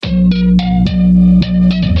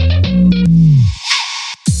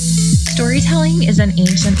is an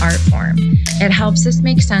ancient art form. It helps us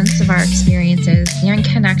make sense of our experiences and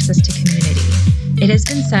connects us to community. It has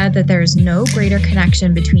been said that there is no greater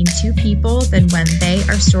connection between two people than when they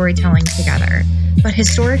are storytelling together. But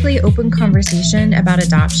historically, open conversation about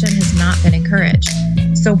adoption has not been encouraged.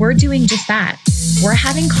 So we're doing just that. We're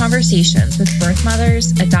having conversations with birth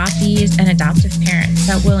mothers, adoptees, and adoptive parents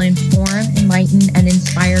that will inform, enlighten, and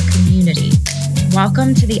inspire community.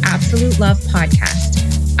 Welcome to the Absolute Love Podcast.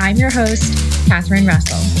 I'm your host, Catherine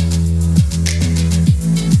Russell.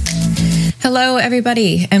 Hello,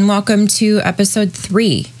 everybody, and welcome to episode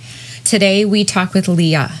 3. Today, we talk with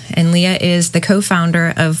Leah, and Leah is the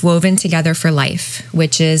co-founder of Woven Together for Life,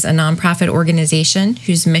 which is a nonprofit organization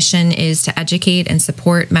whose mission is to educate and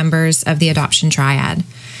support members of the adoption triad.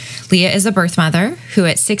 Leah is a birth mother who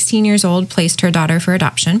at 16 years old placed her daughter for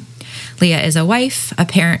adoption. Leah is a wife, a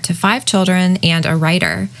parent to 5 children, and a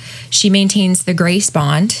writer. She maintains The Grace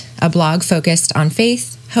Bond, a blog focused on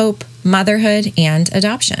faith, hope, motherhood, and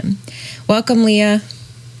adoption. Welcome, Leah.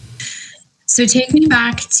 So take me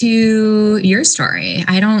back to your story.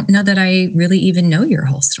 I don't know that I really even know your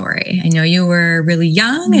whole story. I know you were really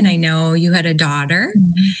young and I know you had a daughter,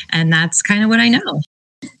 and that's kind of what I know.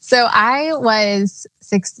 So I was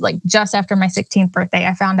just after my 16th birthday,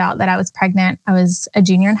 I found out that I was pregnant. I was a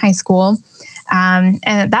junior in high school. And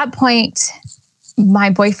at that point, my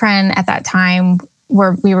boyfriend at that time,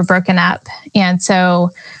 we were broken up. And so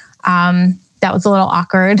that was a little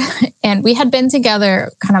awkward. And we had been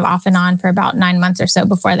together kind of off and on for about 9 months or so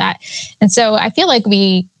before that. And so I feel like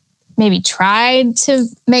we maybe tried to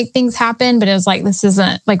make things happen, but it was like, this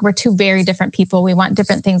isn't like, we're two very different people. We want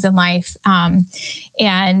different things in life.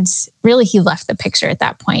 And really he left the picture at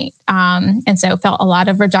that point. And so felt a lot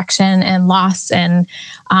of rejection and loss and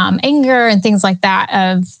anger and things like that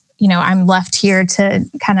of, I'm left here to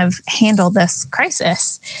kind of handle this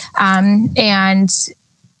crisis. And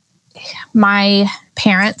my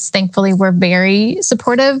parents, thankfully, were very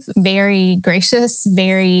supportive, very gracious,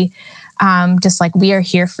 very just like, we are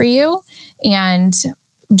here for you. And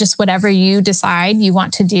just whatever you decide you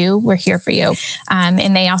want to do, we're here for you.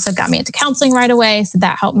 And they also got me into counseling right away. So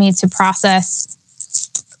that helped me to process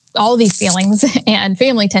all of these feelings and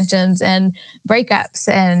family tensions and breakups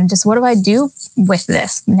and just, what do I do with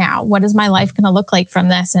this now? What is my life going to look like from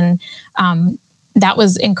this? And that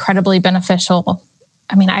was incredibly beneficial.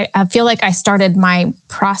 I mean, I feel like I started my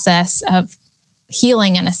process of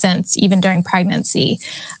healing in a sense, even during pregnancy.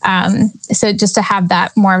 So just to have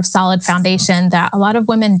that more solid foundation that a lot of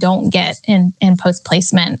women don't get in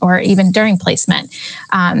post-placement or even during placement.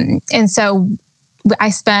 And so I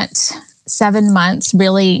spent 7 months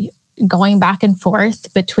really going back and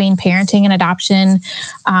forth between parenting and adoption.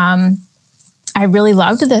 I really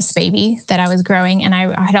loved this baby that I was growing, and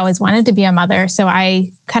I had always wanted to be a mother. So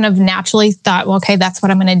I kind of naturally thought, well, okay, that's what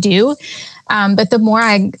I'm going to do. But the more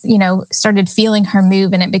I, started feeling her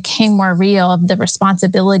move, and it became more real of the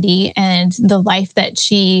responsibility and the life that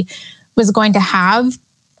she was going to have,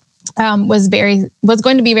 was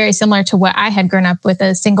going to be very similar to what I had grown up with,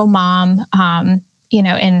 a single mom,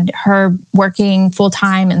 and her working full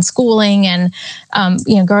time and schooling and,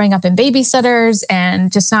 growing up in babysitters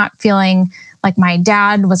and just not feeling like my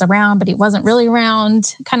dad was around, but he wasn't really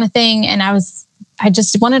around kind of thing. And I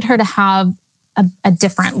just wanted her to have a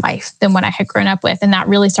different life than what I had grown up with. And that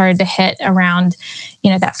really started to hit around,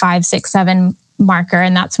 that 5, 6, 7 marker.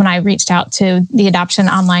 And that's when I reached out to the adoption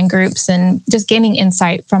online groups and just gaining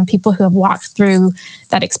insight from people who have walked through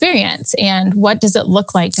that experience. And what does it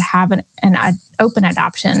look like to have an open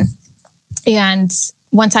adoption? And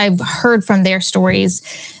once I've heard from their stories,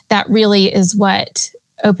 that really is what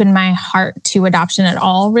opened my heart to adoption at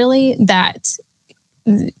all, really, that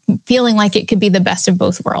feeling like it could be the best of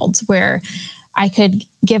both worlds, where I could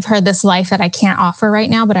give her this life that I can't offer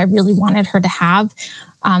right now, but I really wanted her to have,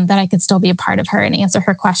 that I could still be a part of her and answer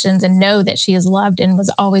her questions and know that she is loved and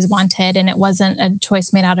was always wanted. And it wasn't a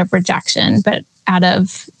choice made out of rejection, but out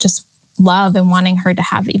of just love and wanting her to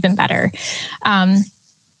have even better. And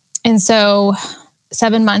so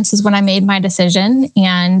 7 months is when I made my decision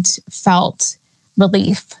and felt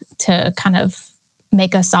relief to kind of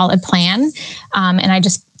make a solid plan. And I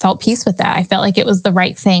just felt peace with that. I felt like it was the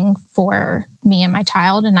right thing for me and my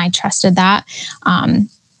child, and I trusted that. And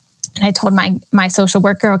I told my social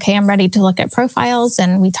worker, okay, I'm ready to look at profiles.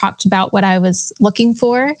 And we talked about what I was looking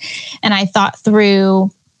for. And I thought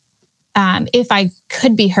through if I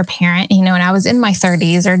could be her parent, and I was in my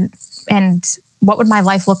 30s, and what would my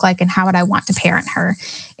life look like and how would I want to parent her?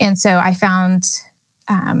 And so I found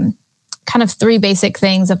kind of 3 basic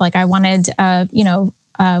things of like, I wanted,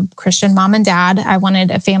 a Christian mom and dad. I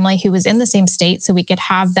wanted a family who was in the same state so we could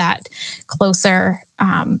have that closer,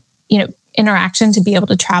 interaction to be able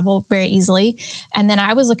to travel very easily. And then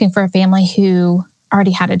I was looking for a family who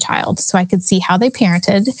already had a child so I could see how they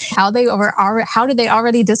parented, how did they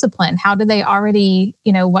already discipline? How did they already,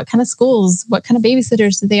 what kind of schools, what kind of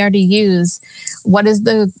babysitters did they already use? What is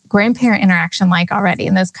the grandparent interaction like already?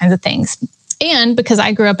 And those kinds of things. And because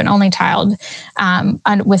I grew up an only child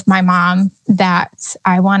with my mom, that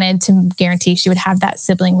I wanted to guarantee she would have that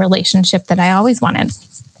sibling relationship that I always wanted.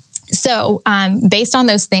 So based on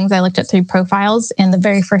those things, I looked at 3 profiles, and the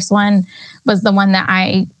very first one was the one that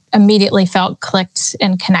I immediately felt clicked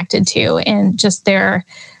and connected to, and just their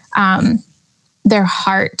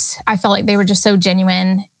heart. I felt like they were just so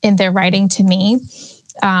genuine in their writing to me,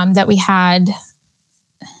 that we had,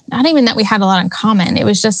 not even that we had a lot in common. It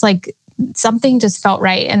was just like something just felt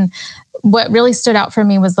right. And what really stood out for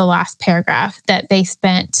me was the last paragraph that they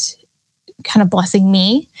spent kind of blessing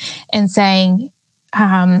me and saying,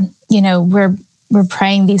 we're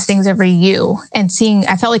praying these things over you, and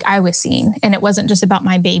I felt like I was seen, and it wasn't just about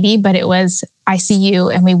my baby, but it was, I see you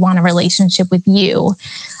and we want a relationship with you.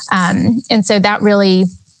 And so that really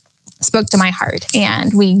spoke to my heart,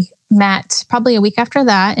 and we met probably a week after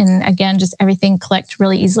that. And again, just everything clicked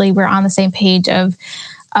really easily. We're on the same page of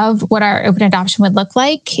what our open adoption would look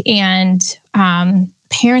like, and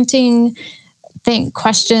parenting,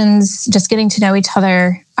 questions, just getting to know each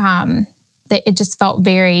other. That it just felt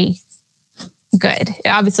very good.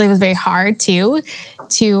 Obviously, it was very hard to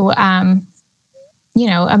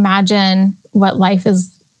imagine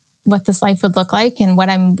what this life would look like, and what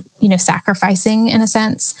I'm, sacrificing in a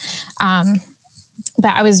sense. But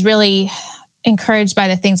I was really encouraged by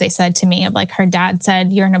the things they said to me, of like, her dad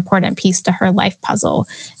said, you're an important piece to her life puzzle,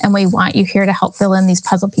 and we want you here to help fill in these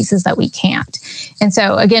puzzle pieces that we can't. And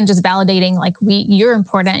so again, just validating, like, you're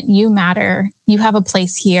important, you matter, you have a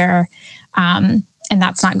place here. And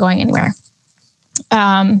that's not going anywhere.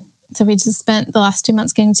 So we just spent the last 2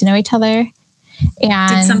 months getting to know each other. And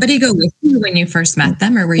did somebody go with you when you first met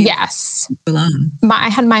them, or were you alone? I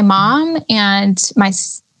had my mom and my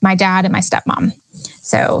dad and my stepmom.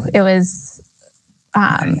 So it was,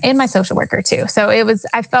 and my social worker too. So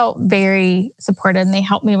I felt very supported, and they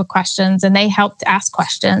helped me with questions, and they helped ask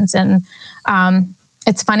questions. And,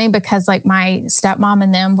 it's funny because like my stepmom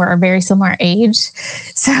and them were a very similar age.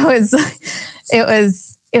 So it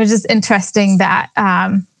was just interesting that,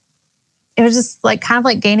 it was just like kind of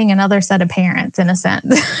like gaining another set of parents in a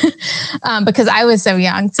sense, because I was so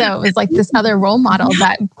young. So it was like this other role model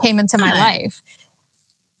that came into my life.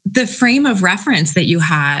 The frame of reference that you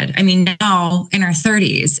had, I mean, now in our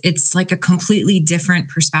 30s, it's like a completely different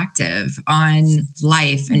perspective on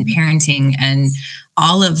life and parenting and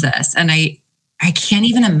all of this. And I can't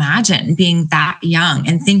even imagine being that young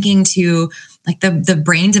and thinking to like the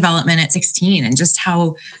brain development at 16, and just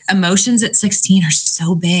how emotions at 16 are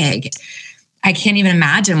so big. I can't even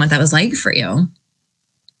imagine what that was like for you.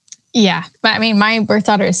 Yeah. But I mean, my birth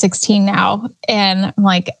daughter is 16 now, and I'm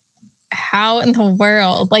like, how in the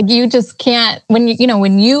world? Like, you just can't, when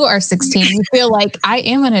you are 16, you feel like, I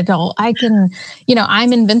am an adult. I can,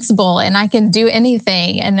 I'm invincible and I can do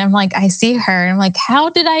anything. And I'm like, I see her and I'm like, how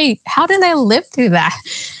did I live through that?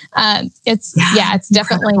 It's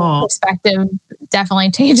definitely perspective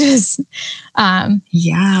definitely changes. And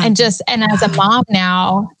as a mom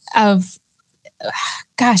now of,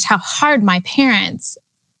 gosh, how hard my parents,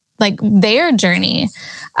 like their journey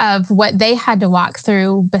of what they had to walk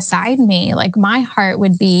through beside me, like my heart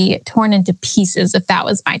would be torn into pieces if that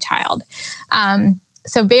was my child.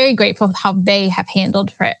 So very grateful for how they have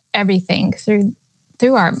handled for everything through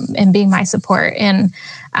and being my support. And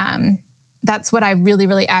that's what I really,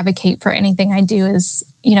 really advocate for anything I do is,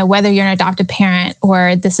 whether you're an adopted parent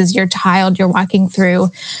or this is your child you're walking through,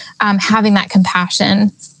 having that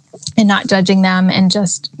compassion and not judging them and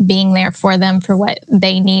just being there for them for what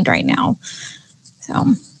they need right now. So,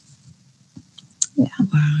 yeah.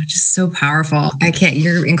 Wow. Just so powerful.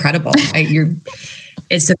 You're incredible.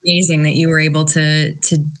 It's amazing that you were able to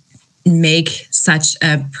make such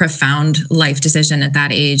a profound life decision at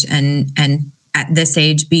that age, and at this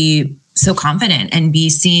age be so confident and be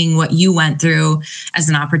seeing what you went through as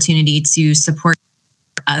an opportunity to support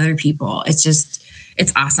other people.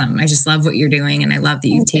 It's awesome. I just love what you're doing. And I love that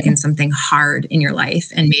you've taken something hard in your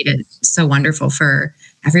life and made it so wonderful for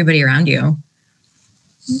everybody around you.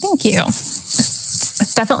 Thank you.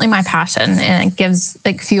 It's definitely my passion, and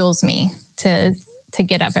it fuels me to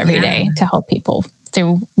get up every day to help people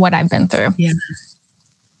through what I've been through. Yeah.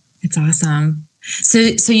 It's awesome.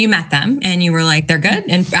 So you met them and you were like, they're good.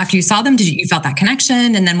 And after you saw them, you felt that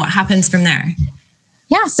connection? And then what happens from there?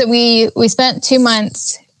 Yeah. So we spent 2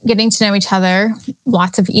 months getting to know each other,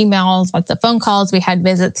 lots of emails, lots of phone calls. We had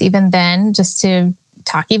visits even then just to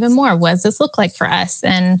talk even more. What does this look like for us?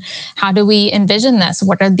 And how do we envision this?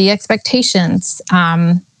 What are the expectations?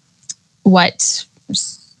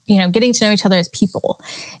 Getting to know each other as people.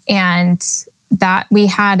 And that we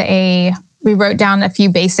wrote down a few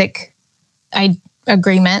basic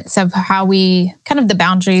agreements of how we the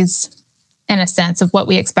boundaries in a sense of what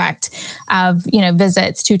we expect of,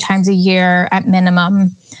 visits 2 times a year at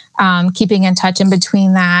minimum, keeping in touch in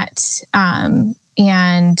between that.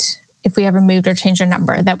 And if we ever moved or changed our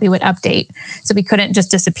number, that we would update. So we couldn't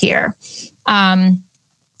just disappear.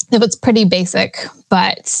 It was pretty basic,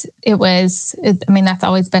 but that's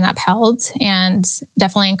always been upheld, and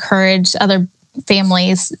definitely encourage other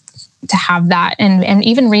families to have that and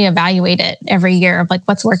even reevaluate it every year of like,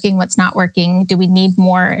 what's working, what's not working. Do we need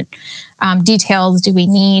more details? Do we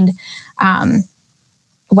need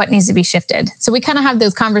what needs to be shifted? So we kind of have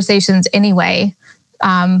those conversations anyway,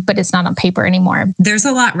 but it's not on paper anymore. There's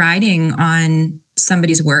a lot riding on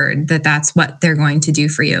somebody's word that that's what they're going to do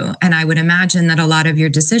for you. And I would imagine that a lot of your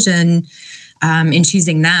decision in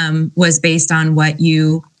choosing them was based on what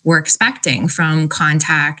you were expecting from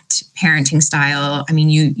contact, parenting style. I mean,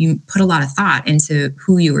 you put a lot of thought into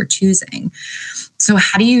who you were choosing. So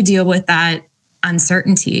how do you deal with that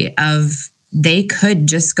uncertainty of they could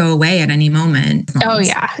just go away at any moment? Oh,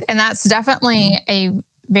 yeah. And that's definitely a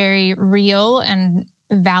very real and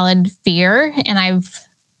valid fear. And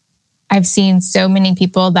I've seen so many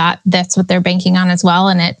people that's what they're banking on as well.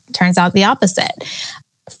 And it turns out the opposite.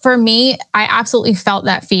 For me, I absolutely felt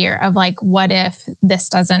that fear of like, what if this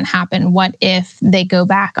doesn't happen? What if they go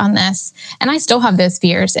back on this? And I still have those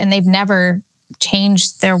fears, and they've never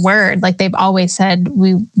changed their word. Like they've always said,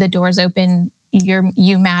 the door's open,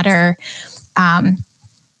 you matter. And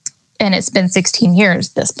it's been 16 years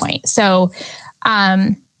at this point. So,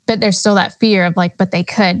 but there's still that fear of like, but they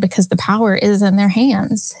could, because the power is in their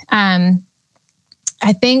hands.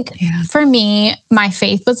 I think for me, my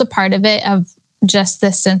faith was a part of it, of just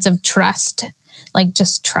this sense of trust, like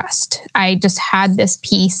just trust. I just had this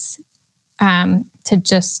piece to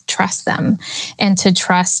just trust them and to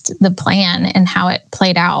trust the plan and how it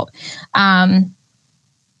played out. And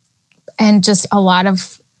just a lot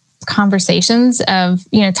of conversations of,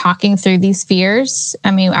 talking through these fears. I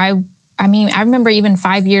mean, I remember even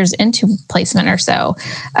 5 years into placement or so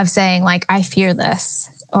of saying like, I fear this,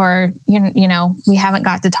 or, we haven't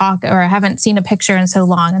got to talk, or I haven't seen a picture in so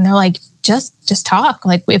long. And they're like, just talk.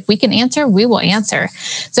 Like if we can answer, we will answer.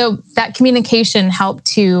 So that communication helped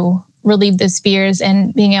to relieve those fears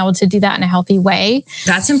and being able to do that in a healthy way.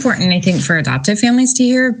 That's important, I think, for adoptive families to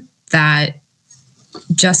hear, that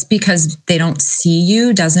just because they don't see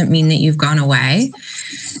you doesn't mean that you've gone away,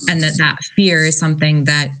 and that fear is something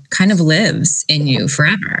that kind of lives in you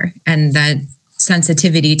forever. And that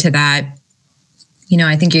sensitivity to that,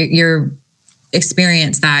 I think your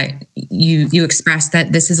experience that you expressed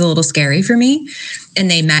that this is a little scary for me, and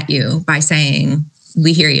they met you by saying,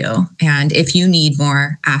 we hear you, and if you need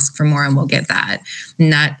more, ask for more and we'll get that.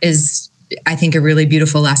 And that is, I think, a really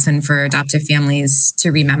beautiful lesson for adoptive families to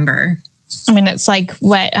remember. I mean, it's like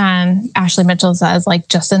what Ashley Mitchell says, like,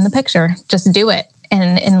 just in the picture, just do it.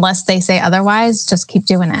 And unless they say otherwise, just keep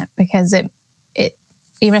doing it, because it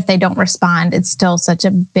even if they don't respond, it's still such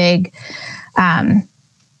a big,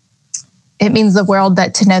 it means the world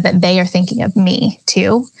to know that they are thinking of me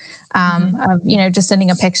too. Of, just sending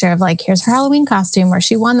a picture of like, here's her Halloween costume, or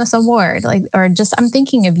she won this award, like, or just, I'm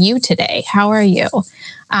thinking of you today. How are you?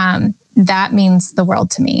 That means the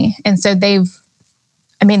world to me. And so they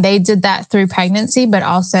did that through pregnancy, but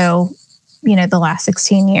also, the last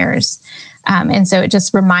 16 years. And so it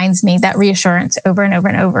just reminds me that reassurance over and over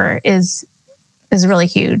and over is really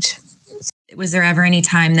huge. Was there ever any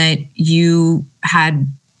time that you had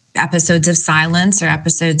episodes of silence or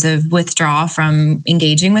episodes of withdrawal from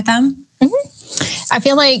engaging with them? Mm-hmm. I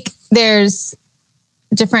feel like there's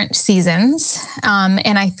different seasons.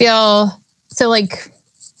 And I feel so like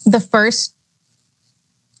the first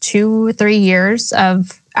 2-3 years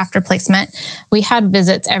of after placement, we had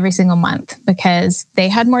visits every single month because they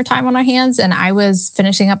had more time on our hands, and I was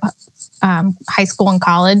finishing up high school and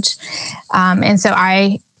college. And so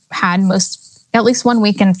I had at least 1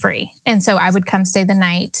 weekend free. And so I would come stay the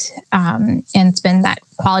night and spend that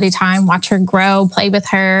quality time, watch her grow, play with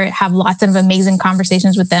her, have lots of amazing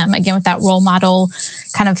conversations with them. Again, with that role model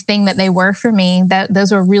kind of thing that they were for me,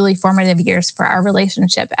 those were really formative years for our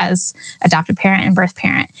relationship as adoptive parent and birth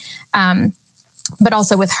parent, but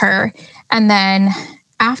also with her. And then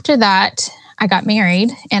after that, I got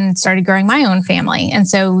married and started growing my own family. And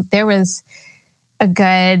so there was a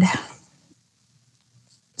good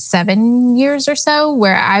 7 years or so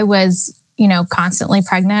where I was, constantly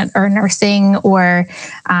pregnant or nursing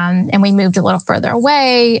and we moved a little further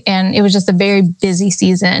away. And it was just a very busy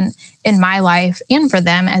season in my life and for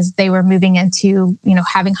them as they were moving into,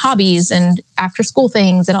 having hobbies and after school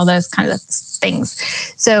things and all those kind of things.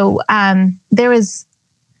 So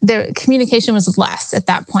the communication was less at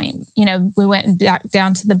that point. We went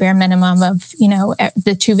down to the bare minimum of,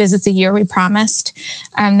 the 2 visits a year we promised,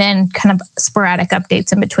 and then kind of sporadic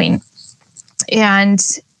updates in between. And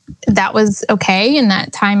that was okay. In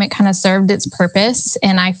that time, it kind of served its purpose.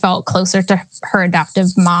 And I felt closer to her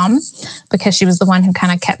adoptive mom because she was the one who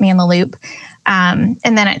kind of kept me in the loop. And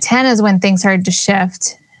then at 10 is when things started to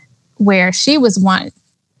shift, where she was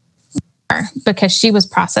because she was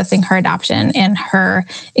processing her adoption and her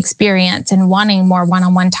experience and wanting more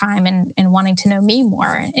one-on-one time and wanting to know me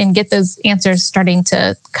more and get those answers starting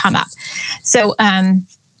to come up. So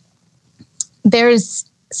there's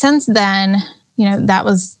since then, that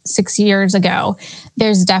was 6 years ago.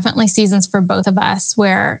 There's definitely seasons for both of us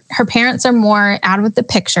where her parents are more out of the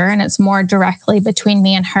picture and it's more directly between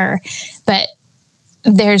me and her. But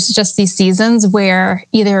there's just these seasons where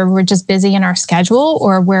either we're just busy in our schedule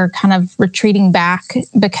or we're kind of retreating back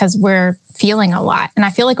because we're feeling a lot. And I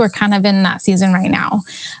feel like we're kind of in that season right now,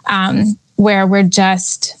 where we're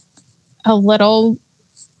just a little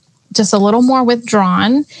more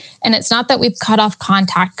withdrawn. And it's not that we've cut off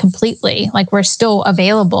contact completely. Like we're still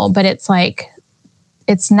available, but it's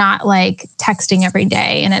not like texting every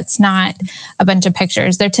day and it's not a bunch of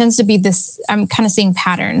pictures. There tends to be this, I'm kind of seeing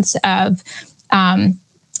patterns of,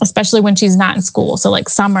 especially when she's not in school. So like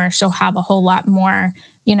summer, she'll have a whole lot more,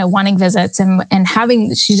 wanting visits and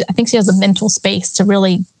having, I think she has a mental space to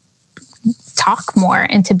really talk more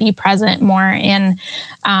and to be present more. And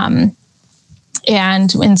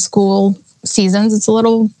in school seasons, it's a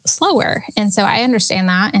little slower. And so I understand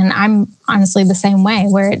that. And I'm honestly the same way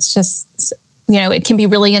where it's just, it can be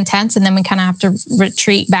really intense. And then we kind of have to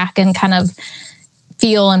retreat back and kind of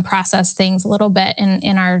feel and process things a little bit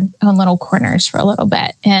in our own little corners for a little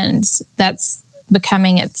bit. And that's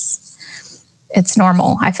becoming it's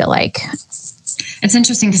normal, I feel like. It's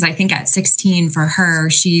interesting because I think at 16 for her,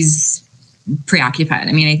 she's preoccupied.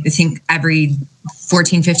 I mean, I think every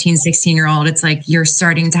 14, 15, 16-year-old, it's like you're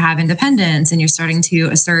starting to have independence and you're starting to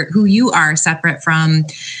assert who you are separate from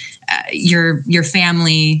your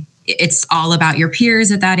family. It's all about your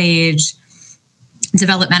peers at that age.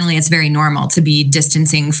 Developmentally, it's very normal to be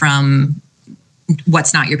distancing from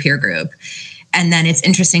what's not your peer group. And then it's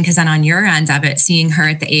interesting because then on your end of it, seeing her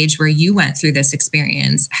at the age where you went through this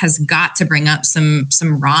experience has got to bring up some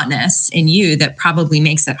rawness in you that probably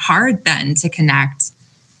makes it hard then to connect.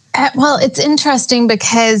 Well, it's interesting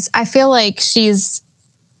because I feel like this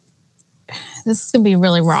is going to be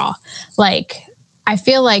really raw. Like, I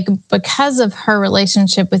feel like because of her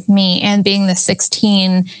relationship with me and being the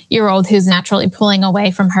 16-year-old who's naturally pulling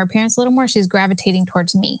away from her parents a little more, she's gravitating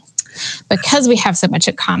towards me because we have so much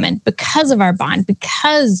in common, because of our bond,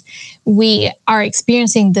 because we are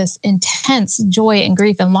experiencing this intense joy and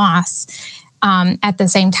grief and loss at the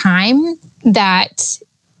same time, that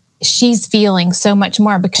she's feeling so much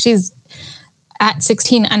more because she's at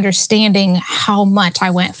 16 understanding how much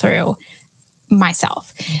I went through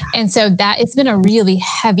myself. And so that it's been a really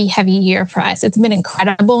heavy year for us. It's been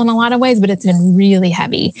incredible in a lot of ways, but it's been really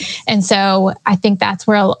heavy. And so I think that's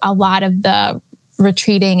where a lot of the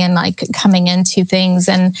retreating and like coming into things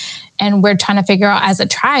and we're trying to figure out as a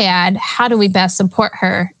triad, how do we best support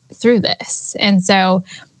her through this? And so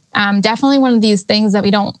definitely one of these things that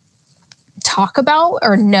we don't talk about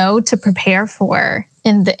or know to prepare for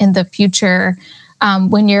in the future.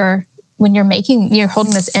 When you're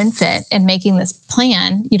holding this infant and making this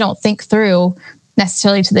plan, you don't think through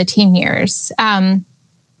necessarily to the teen years,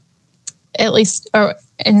 at least, or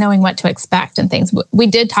in knowing what to expect and things. We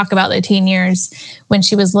did talk about the teen years when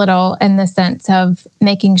she was little in the sense of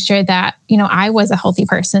making sure that, I was a healthy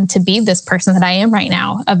person to be this person that I am right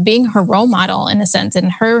now, of being her role model in a sense,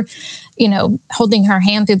 and her, holding her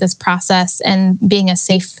hand through this process and being a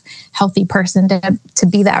safe, healthy person to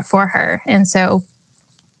be that for her. And so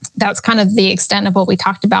that's kind of the extent of what we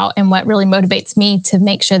talked about and what really motivates me to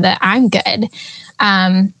make sure that I'm good.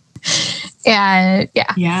 And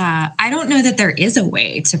yeah. I don't know that there is a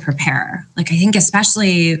way to prepare. Like, I think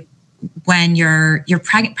especially when you're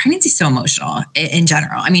pregnancy is so emotional in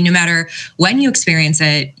general. I mean, no matter when you experience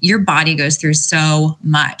it, your body goes through so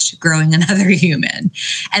much growing another human.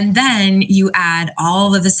 And then you add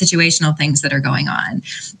all of the situational things that are going on.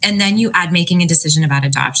 And then you add making a decision about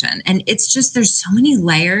adoption. And it's just, there's so many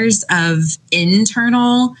layers of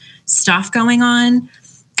internal stuff going on.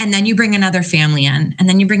 And then you bring another family in, and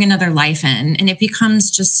then you bring another life in, and it becomes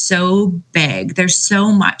just so big. There's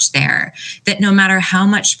so much there that no matter how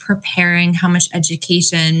much preparing, how much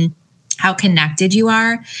education, how connected you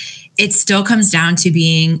are, it still comes down to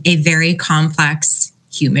being a very complex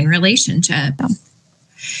human relationship.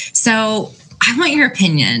 So I want your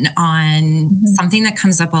opinion on something that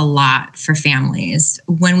comes up a lot for families.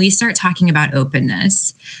 When we start talking about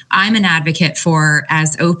openness, I'm an advocate for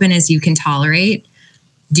as open as you can tolerate,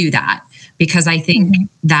 do that, because I think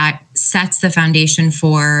that sets the foundation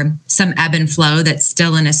for some ebb and flow that's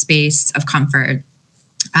still in a space of comfort.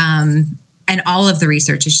 And all of the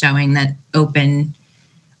research is showing that open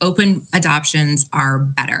adoptions are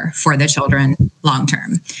better for the children long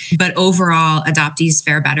term. But overall, adoptees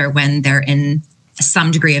fare better when they're in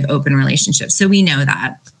some degree of open relationships. So we know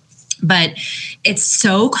that. But it's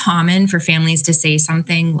so common for families to say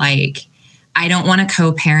something like, I don't want to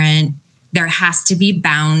co-parent. There has to be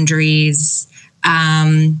boundaries.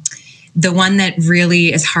 The one that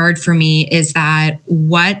really is hard for me is that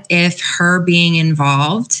what if her being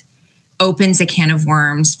involved opens a can of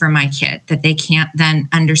worms for my kid, that they can't then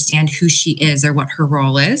understand who she is or what her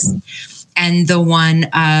role is? And the one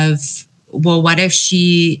of, well, what if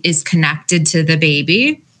she is connected to the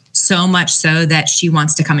baby so much so that she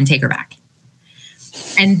wants to come and take her back?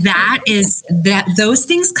 And those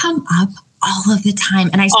things come up all of the time.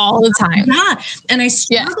 And all the time. Yeah. And I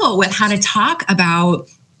struggle with how to talk about,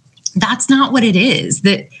 that's not what it is,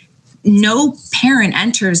 that no parent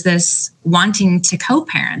enters this wanting to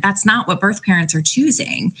co-parent. That's not what birth parents are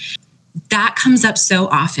choosing. That comes up so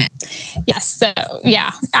often. Yes. So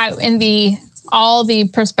yeah, all the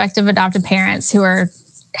prospective adopted parents who are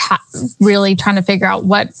really trying to figure out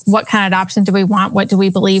what kind of adoption do we want? What do we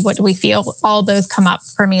believe? What do we feel? All those come up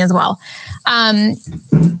for me as well.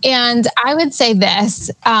 And I would say this.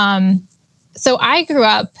 So I grew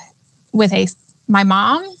up with my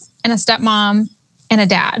mom and a stepmom and a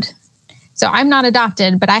dad. So I'm not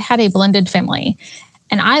adopted, but I had a blended family.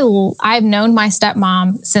 And I've known my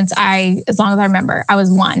stepmom since as long as I remember. I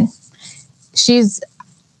was 1. She's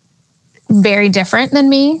very different than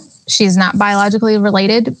me. She's not biologically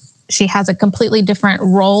related. She has a completely different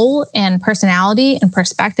role and personality and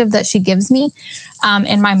perspective that she gives me.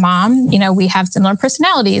 And my mom, we have similar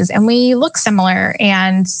personalities and we look similar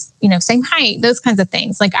and, same height, those kinds of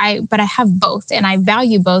things. But I have both and I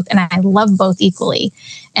value both and I love both equally.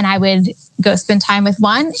 And I would go spend time with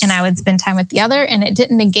one and I would spend time with the other, and it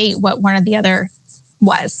didn't negate what one or the other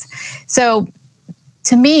was. So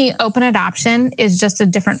to me, open adoption is just a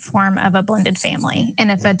different form of a blended family. And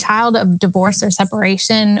if a child of divorce or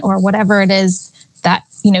separation or whatever it is that,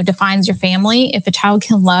 defines your family, if a child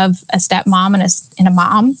can love a stepmom and a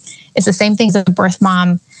mom, it's the same thing as a birth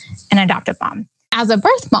mom and adoptive mom. As a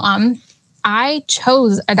birth mom, I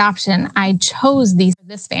chose adoption. I chose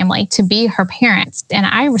this family to be her parents. And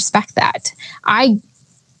I respect that. I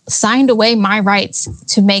signed away my rights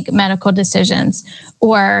to make medical decisions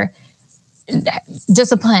or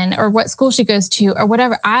discipline or what school she goes to or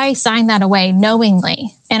whatever. I signed that away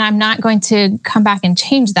knowingly, and I'm not going to come back and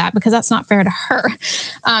change that because that's not fair to her.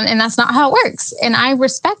 And that's not how it works. And I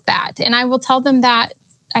respect that. And I will tell them that.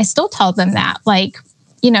 I still tell them that,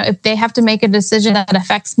 if they have to make a decision that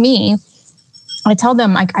affects me, I tell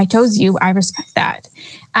them, I chose you. I respect that.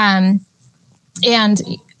 And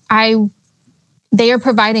they are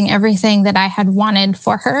providing everything that I had wanted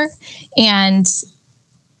for her. And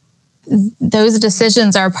those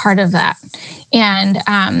decisions are part of that. And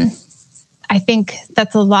I think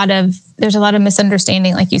there's a lot of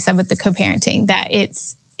misunderstanding, like you said, with the co-parenting, that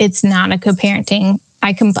it's not a co-parenting.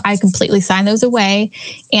 I completely sign those away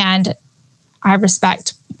and I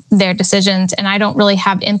respect their decisions, and I don't really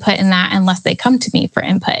have input in that unless they come to me for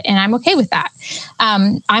input. And I'm okay with that.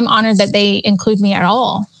 I'm honored that they include me at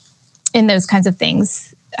all in those kinds of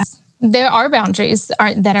things. There are boundaries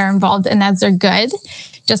that are involved, and those are good.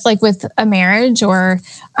 Just like with a marriage or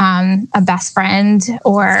a best friend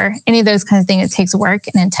or any of those kinds of things, it takes work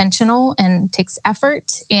and intentional and takes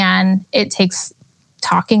effort, and it takes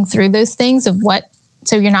talking through those things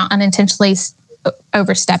so you're not unintentionally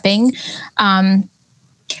overstepping.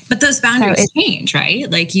 But those boundaries change, right?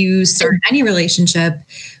 Like you start any relationship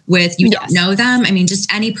with, you don't know them. I mean,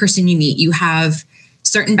 just any person you meet, you have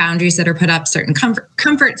certain boundaries that are put up, certain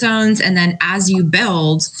comfort zones. And then as you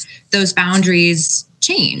build, those boundaries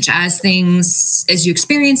change as you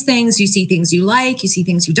experience things, you see things you like, you see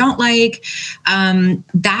things you don't like.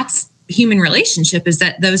 That's human relationship is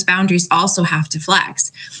that those boundaries also have to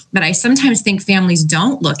flex. But I sometimes think families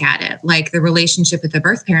don't look at it like the relationship with the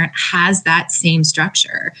birth parent has that same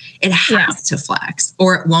structure. It has to flex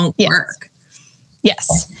or it won't work.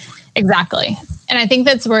 Yes, exactly. And I think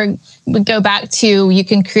that's where we go back to, you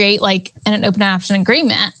can create like an open adoption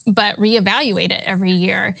agreement, but reevaluate it every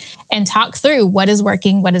year and talk through what is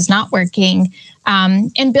working, what is not working,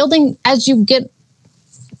 and building as you get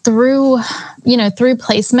through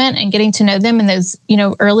placement and getting to know them in those,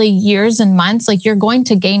 early years and months, like you're going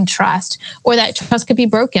to gain trust, or that trust could be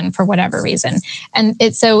broken for whatever reason. And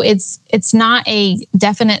it's not a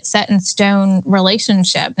definite set in stone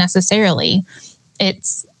relationship necessarily.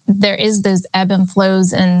 There is those ebb and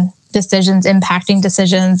flows and decisions impacting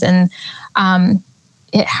decisions. And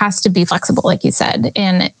it has to be flexible, like you said,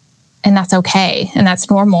 and that's okay. And that's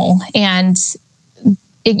normal. And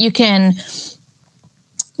you can,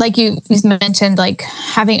 like you mentioned, like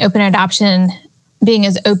having open adoption, being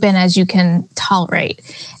as open as you can tolerate.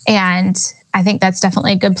 And I think that's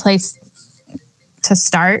definitely a good place to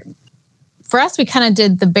start. For us, we kind of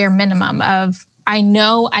did the bare minimum of, I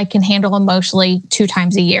know I can handle emotionally 2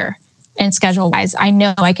 times a year, and schedule wise, I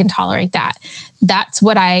know I can tolerate that. That's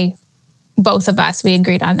what both of us, we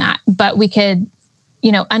agreed on that, but we could,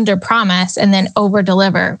 under promise and then over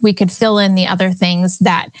deliver. We could fill in the other things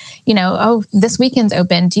that, this weekend's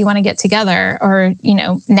open. Do you want to get together? Or,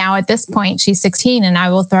 now at this point, she's 16 and I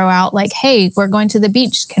will throw out like, hey, we're going to the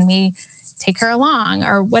beach. Can we take her along,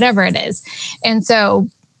 or whatever it is? And so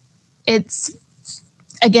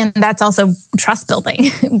again, that's also trust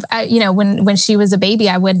building. When she was a baby,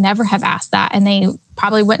 I would never have asked that. And they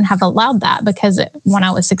probably wouldn't have allowed that when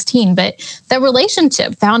I was 16, but the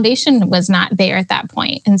relationship foundation was not there at that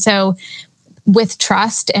point. And so with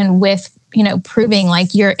trust and with, proving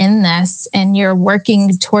like you're in this and you're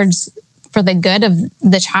working towards for the good of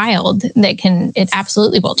the child, it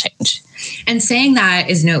absolutely will change. And saying that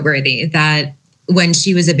is noteworthy, that when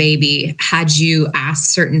she was a baby, had you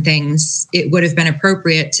asked certain things, it would have been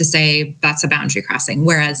appropriate to say that's a boundary crossing.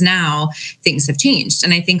 Whereas now things have changed.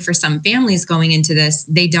 And I think for some families going into this,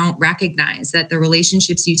 they don't recognize that the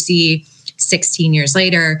relationships you see 16 years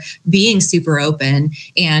later being super open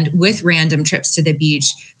and with random trips to the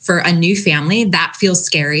beach, for a new family, that feels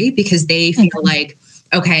scary because they feel like,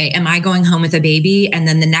 okay, am I going home with a baby? And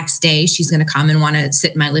then the next day she's going to come and want to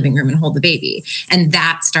sit in my living room and hold the baby. And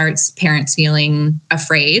that starts parents feeling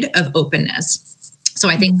afraid of openness. So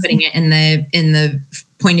I think putting it in the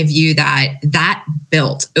point of view that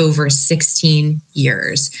built over 16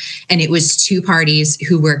 years. And it was 2 parties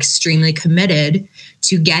who were extremely committed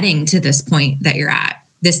to getting to this point that you're at.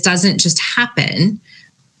 This doesn't just happen.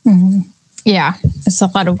 Mm-hmm. Yeah, it's a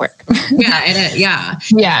lot of work. Yeah.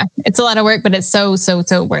 It's a lot of work, but it's so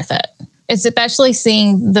worth it. It's especially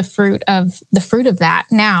seeing the fruit of that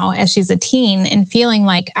now as she's a teen and feeling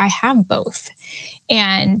like I have both,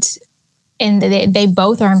 and they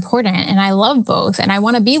both are important, and I love both, and I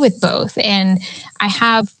want to be with both, and I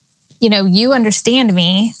have, you understand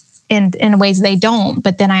me in ways they don't,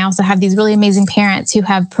 but then I also have these really amazing parents who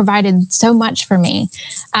have provided so much for me.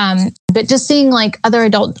 But just seeing like other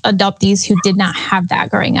adoptees who did not have that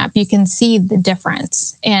growing up, you can see the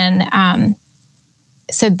difference. And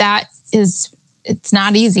so it's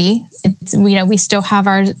not easy. We still have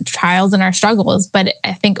our trials and our struggles, but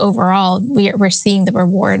I think overall we're seeing the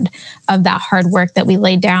reward of that hard work that we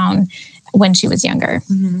laid down when she was younger.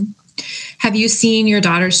 Mm-hmm. Have you seen your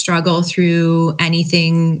daughter struggle through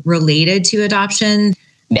anything related to adoption?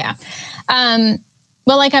 Yeah.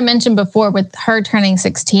 Well, like I mentioned before, with her turning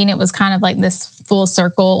 16, it was kind of like this full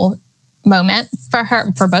circle moment for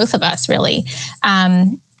her, for both of us, really.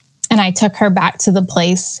 And I took her back to the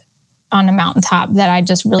place on a mountaintop that I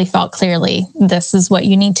just really felt clearly, this is what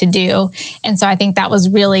you need to do. And so I think that was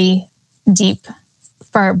really deep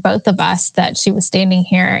for both of us, that she was standing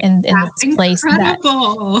here in this place.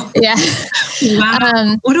 Incredible.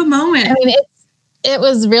 Wow. What a moment. I mean, it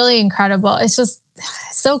was really incredible. It's just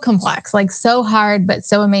so complex, like so hard, but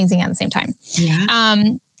so amazing at the same time.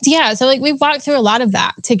 Yeah. So like we've walked through a lot of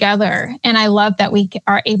that together. And I love that we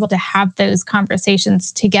are able to have those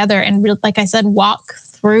conversations together and like I said, walk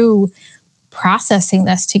through processing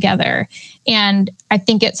this together. And I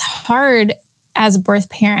think it's hard as birth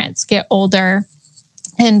parents get older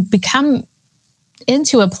and become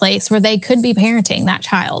into a place where they could be parenting that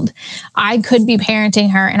child. I could be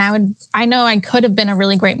parenting her, and I know I could have been a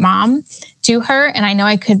really great mom to her, and I know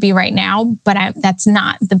I could be right now, but that's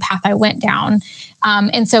not the path I went down.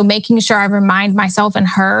 And so making sure I remind myself and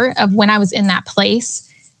her of when I was in that place,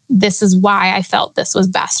 this is why I felt this was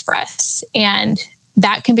best for us. And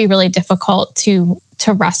that can be really difficult to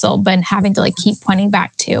to wrestle, but having to like keep pointing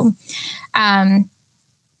back to. And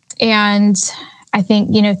I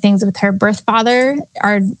think, things with her birth father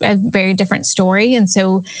are a very different story. And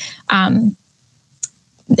so,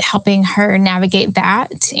 helping her navigate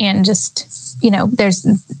that, and just,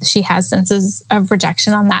 she has senses of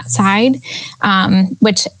rejection on that side,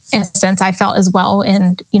 which in a sense I felt as well.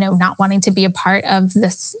 And, not wanting to be a part of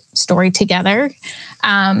this story together,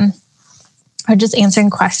 or just answering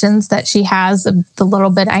questions that she has, the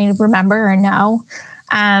little bit I remember or know.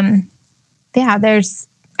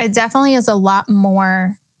 It definitely is a lot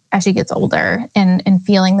more as she gets older and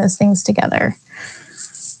feeling those things together.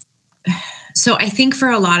 So I think for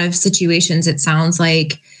a lot of situations, it sounds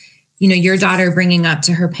like, your daughter bringing up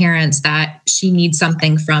to her parents that she needs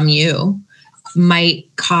something from you might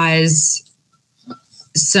cause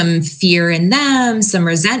some fear in them, some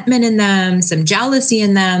resentment in them, some jealousy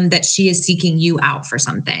in them that she is seeking you out for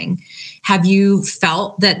something. Have you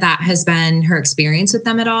felt that has been her experience with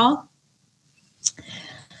them at all?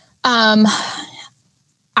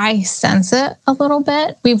 I sense it a little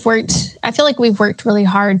bit. I feel like we've worked really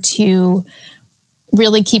hard to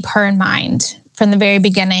really keep her in mind from the very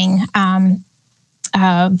beginning,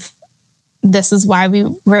 of this is why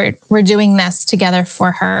we're doing this together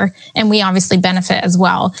for her. And we obviously benefit as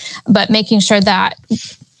well, but making sure that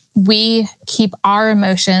we keep our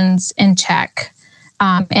emotions in check,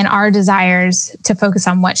 and our desires to focus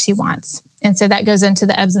on what she wants. And so that goes into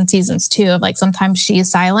the ebbs and seasons too, of like, sometimes she is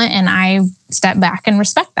silent and I step back and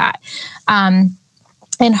respect that.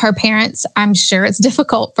 And her parents, I'm sure it's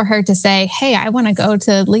difficult for her to say, hey, I want to go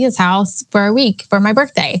to Leah's house for a week for my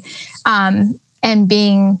birthday. And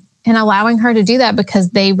allowing her to do that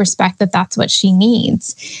because they respect that that's what she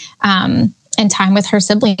needs. And time with her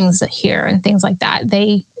siblings here and things like that.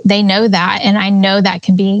 They know that. And I know that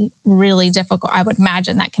can be really difficult. I would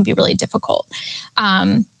imagine that can be really difficult.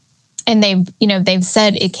 And they've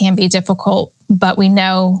said it can be difficult, but we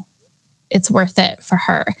know it's worth it for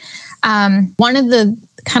her. One of the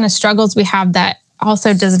kind of struggles we have that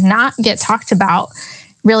also does not get talked about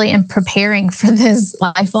really in preparing for this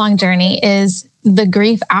lifelong journey is the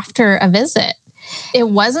grief after a visit. It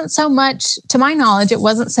wasn't so much, to my knowledge, it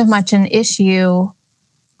wasn't so much an issue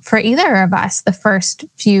for either of us the first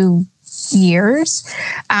few years.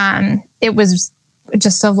 It was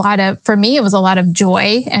just for me, it was a lot of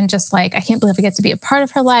joy and just like, I can't believe I get to be a part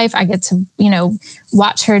of her life. I get to,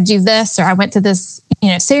 watch her do this, or I went to this,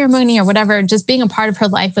 ceremony or whatever. Just being a part of her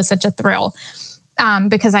life was such a thrill.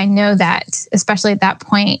 Because I know that, especially at that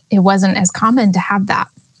point, it wasn't as common to have that.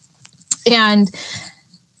 And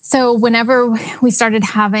so whenever we started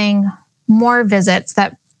having more visits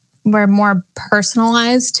that were more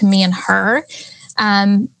personalized to me and her,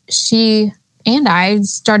 she and I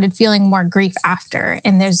started feeling more grief after.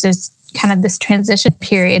 And there's this kind of this transition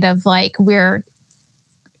period of like, we're,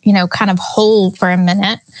 kind of whole for a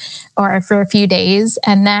minute or for a few days,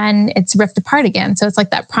 and then it's ripped apart again. So it's like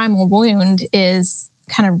that primal wound is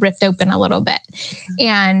kind of ripped open a little bit.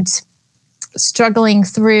 And struggling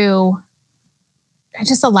through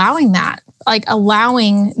just allowing that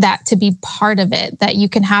to be part of it, that you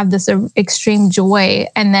can have this extreme joy.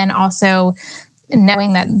 And then also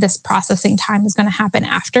knowing that this processing time is going to happen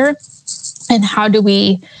after. And how do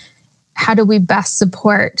we best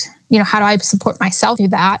support, how do I support myself through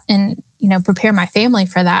that and, prepare my family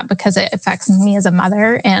for that, because it affects me as a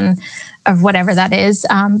mother and of whatever that is,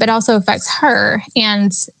 but also affects her.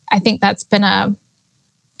 And I think that's been a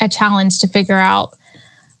challenge to figure out.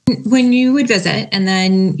 When you would visit and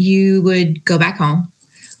then you would go back home,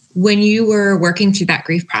 when you were working through that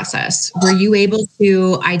grief process, were you able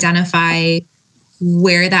to identify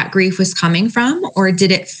where that grief was coming from? Or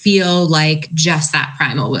did it feel like just that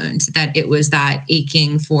primal wound, that it was that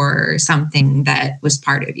aching for something that was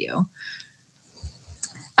part of you?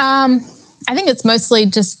 I think it's mostly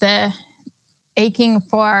just the aching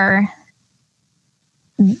for,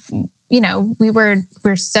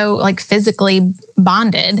 we're so like physically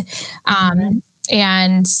bonded.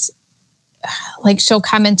 And like she'll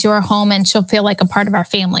come into our home and she'll feel like a part of our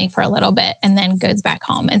family for a little bit and then goes back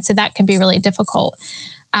home. And so that can be really difficult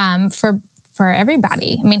for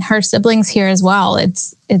everybody. I mean, her siblings here as well.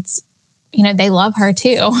 It's they love her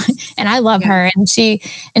too. And I love her, and she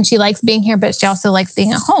likes being here, but she also likes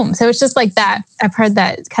being at home. So it's just like that. I've heard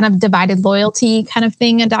that kind of divided loyalty kind of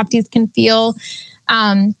thing adoptees can feel.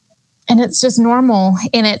 And it's just normal.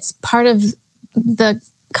 And it's part of the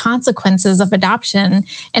consequences of adoption.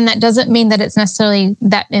 And that doesn't mean that it's necessarily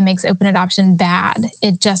that it makes open adoption bad.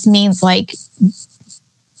 It just means like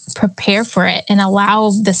prepare for it and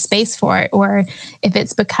allow the space for it. Or if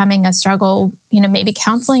it's becoming a struggle, maybe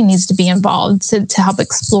counseling needs to be involved to help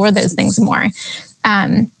explore those things more.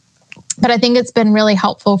 But I think it's been really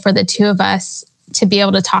helpful for the two of us to be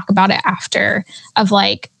able to talk about it after, of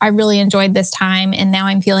like, I really enjoyed this time and now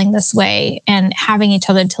I'm feeling this way, and having each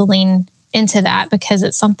other to lean into that, because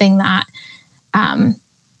it's something that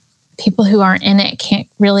people who aren't in it can't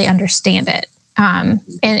really understand it. And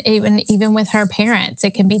even with her parents,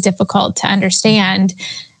 it can be difficult to understand,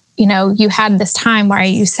 you had this time, why are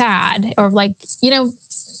you sad? Or like,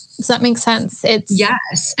 does that make sense?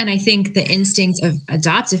 Yes. And I think the instinct of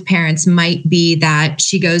adoptive parents might be that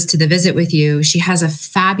she goes to the visit with you, she has a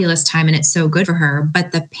fabulous time and it's so good for her,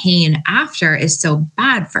 but the pain after is so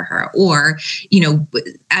bad for her. Or,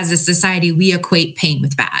 as a society, we equate pain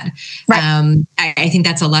with bad. Right. I think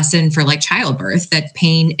that's a lesson for like childbirth, that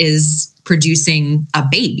pain is producing a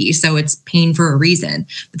baby. So it's pain for a reason.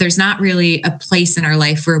 But there's not really a place in our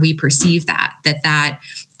life where we perceive that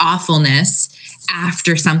awfulness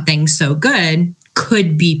after something so good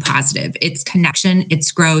could be positive. It's connection,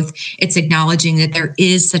 it's growth, it's acknowledging that there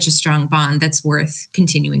is such a strong bond that's worth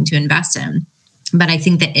continuing to invest in. But I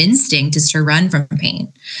think the instinct is to run from pain.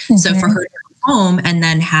 Mm-hmm. So for her to come home and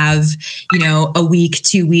then have, a week,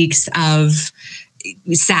 2 weeks of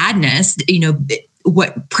sadness,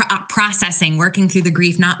 processing, working through the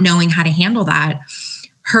grief, not knowing how to handle that,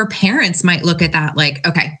 her parents might look at that like,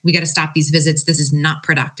 okay, we got to stop these visits. This is not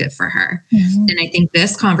productive for her. Mm-hmm. And I think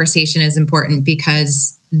this conversation is important,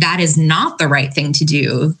 because that is not the right thing to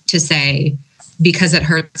do, to say, because it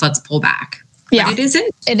hurts, let's pull back. Yeah, but it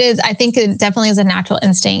isn't. It is. I think it definitely is a natural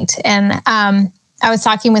instinct. And I was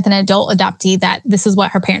talking with an adult adoptee that this is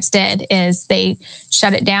what her parents did, is they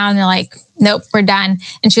shut it down. They're like, nope, we're done.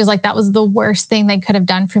 And she was like, that was the worst thing they could have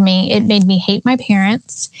done for me. It made me hate my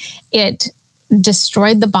parents. It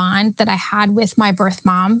destroyed the bond that I had with my birth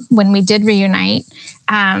mom when we did reunite.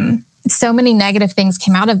 So many negative things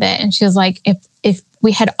came out of it. And she was like, if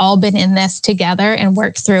we had all been in this together and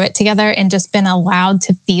worked through it together and just been allowed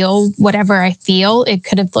to feel whatever I feel, it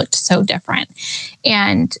could have looked so different.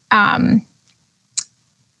 And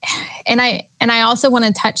I also want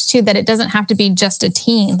to touch too, that it doesn't have to be just a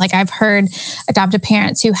teen. Like I've heard adoptive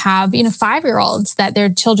parents who have, 5-year-olds that their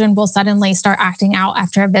children will suddenly start acting out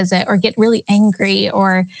after a visit, or get really angry,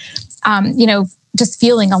 or, just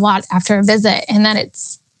feeling a lot after a visit. And then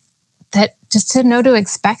it's that, just to know to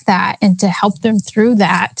expect that and to help them through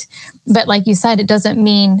that. But like you said, it doesn't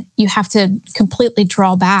mean you have to completely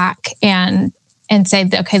draw back and say,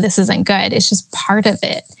 okay, this isn't good. It's just part of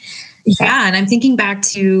it. Yeah. And I'm thinking back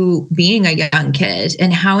to being a young kid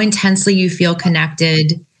and how intensely you feel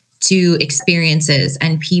connected to experiences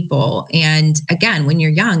and people. And again, when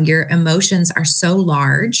you're young, your emotions are so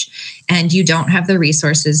large and you don't have the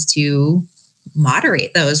resources to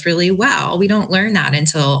moderate those really well. We don't learn that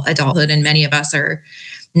until adulthood, and many of us are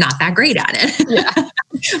not that great at it. Yeah.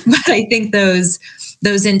 But I think those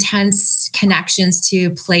intense connections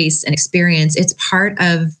to place and experience, it's part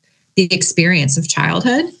of the experience of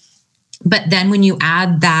childhood. But then when you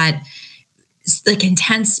add that like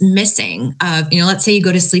intense missing of, let's say you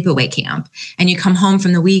go to sleepaway camp and you come home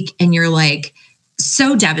from the week and you're like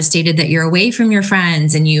so devastated that you're away from your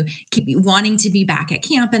friends and you keep wanting to be back at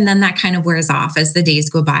camp. And then that kind of wears off as the days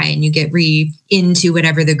go by and you get into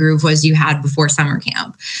whatever the groove was you had before summer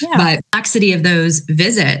camp. Yeah. But the complexity of those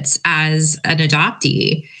visits as an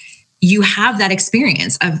adoptee, you have that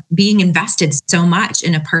experience of being invested so much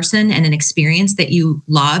in a person and an experience that you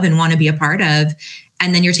love and want to be a part of.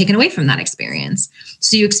 And then you're taken away from that experience.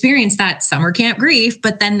 So you experience that summer camp grief,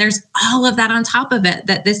 but then there's all of that on top of it,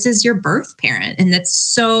 that this is your birth parent. And that's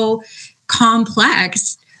so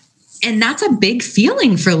complex. And that's a big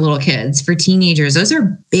feeling for little kids, for teenagers. Those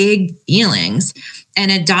are big feelings.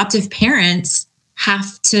 And adoptive parents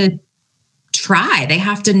have to try. They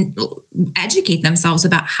have to educate themselves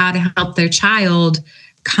about how to help their child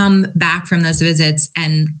come back from those visits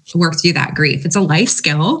and work through that grief. It's a life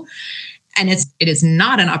skill. And it is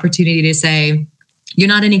not an opportunity to say, you're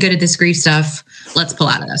not any good at this grief stuff, let's pull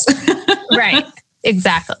out of this. Right.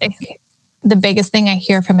 Exactly. The biggest thing I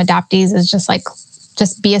hear from adoptees is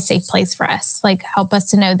just be a safe place for us. Like, help us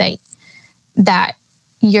to know that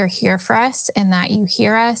you're here for us and that you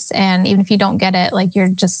hear us. And even if you don't get it, like, you're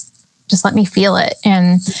just let me feel it.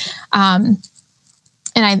 And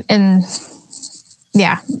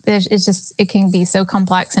yeah, it's just, it can be so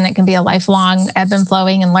complex and it can be a lifelong ebb and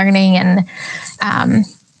flowing and learning. And,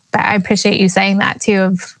 but I appreciate you saying that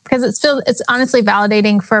too, because it's honestly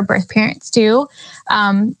validating for birth parents too,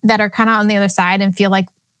 that are kind of on the other side and feel like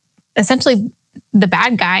essentially the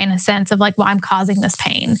bad guy in a sense of like, well, I'm causing this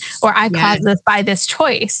pain, or I caused this by this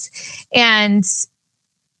choice. And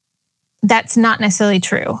that's not necessarily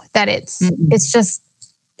true. That it's just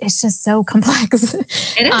so complex.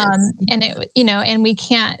 It is. And it, and we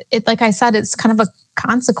can't, like I said, it's kind of a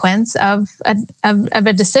consequence of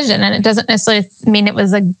a decision. And it doesn't necessarily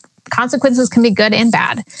mean consequences can be good and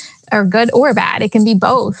bad, or good or bad. It can be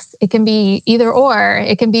both. It can be either or.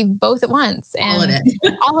 It can be both at once. And all of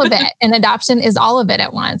it. All of it. And adoption is all of it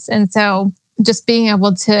at once. And so just being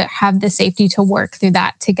able to have the safety to work through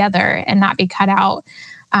that together and not be cut out.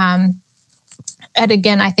 And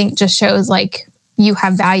again, I think just shows like you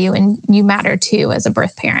have value and you matter too as a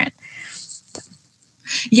birth parent.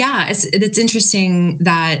 Yeah, it's interesting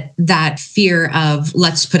that fear of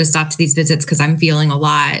let's put a stop to these visits because I'm feeling a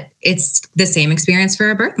lot. It's the same experience for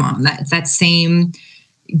a birth mom. That same,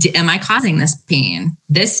 am I causing this pain?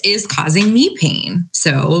 This is causing me pain.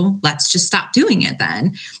 So let's just stop doing it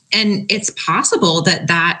then. And it's possible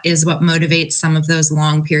that is what motivates some of those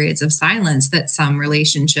long periods of silence that some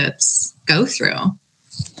relationships go through.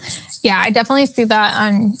 Yeah, I definitely see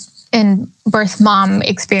that in birth mom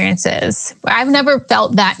experiences. I've never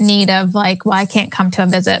felt that need of like, well, I can't come to a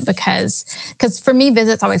visit because for me,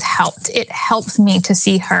 visits always helped. It helps me to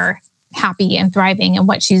see her happy and thriving and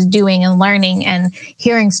what she's doing and learning and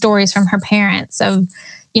hearing stories from her parents of,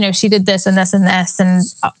 she did this and this and this. And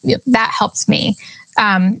that helps me.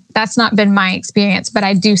 That's not been my experience, but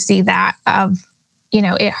I do see that of,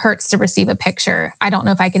 it hurts to receive a picture. I don't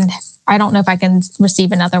know if I can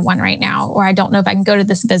receive another one right now, or I don't know if I can go to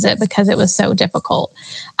this visit because it was so difficult.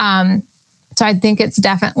 So I think it's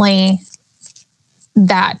definitely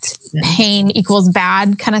that pain equals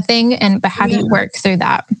bad kind of thing. But how do you work through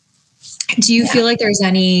that? Do you feel like there's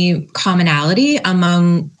any commonality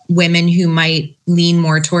among women who might lean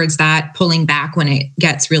more towards that, pulling back when it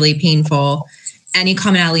gets really painful? Any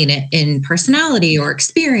commonality in personality or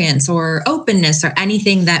experience or openness or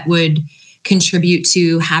anything that would contribute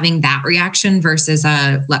to having that reaction versus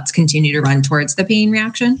let's continue to run towards the pain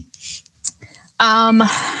reaction?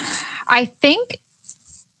 I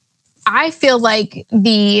feel like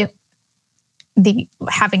the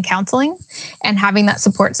having counseling and having that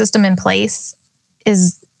support system in place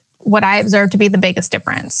is what I observe to be the biggest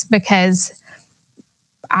difference, because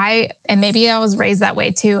maybe I was raised that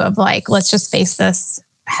way too, of like, let's just face this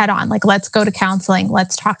head on. Like, let's go to counseling.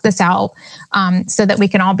 Let's talk this out so that we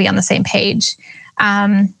can all be on the same page.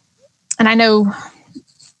 And I know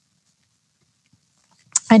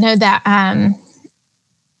that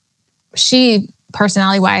she,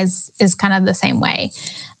 personality wise, is kind of the same way.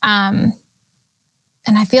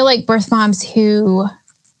 And I feel like birth moms who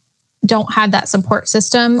don't have that support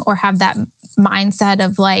system or have that mindset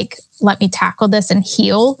of like, let me tackle this and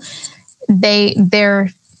heal,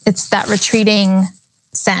 it's that retreating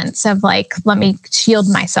sense of like, let me shield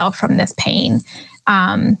myself from this pain.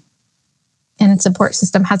 And support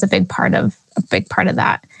system has a big part of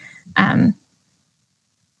that.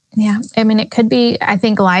 Yeah. I mean, it could be, I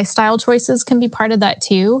think lifestyle choices can be part of that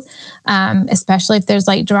too. Especially if there's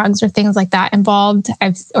like drugs or things like that involved,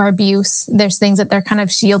 or abuse. There's things that they're kind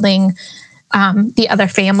of shielding the other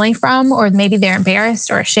family from, or maybe they're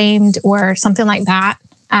embarrassed or ashamed or something like that.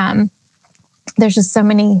 There's just so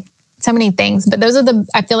many things, but those are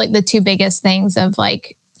I feel like the two biggest things of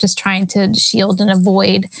like just trying to shield and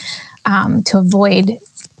avoid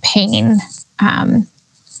pain.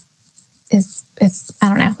 It's I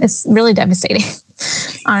don't know. It's really devastating,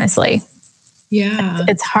 honestly. Yeah.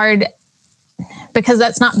 It's hard because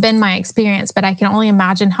that's not been my experience, but I can only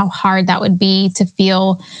imagine how hard that would be to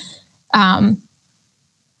feel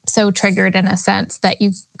so triggered in a sense that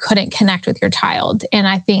you couldn't connect with your child. And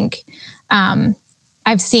I think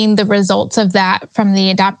I've seen the results of that from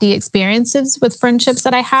the adoptee experiences with friendships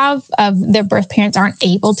that I have of their birth parents aren't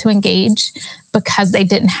able to engage because they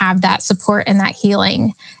didn't have that support and that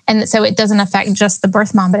healing. And so it doesn't affect just the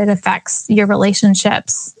birth mom, but it affects your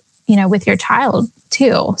relationships, with your child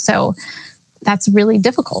too. So that's really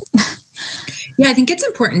difficult. Yeah, I think it's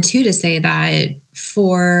important too to say that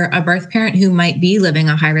for a birth parent who might be living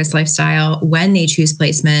a high-risk lifestyle, when they choose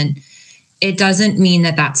placement, it doesn't mean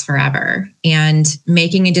that that's forever. And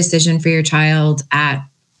making a decision for your child at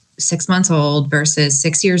 6 months old versus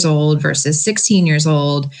 6 years old versus 16 years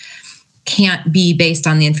old can't be based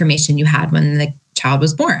on the information you had when the child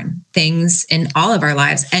was born. Things in all of our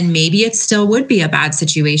lives. And maybe it still would be a bad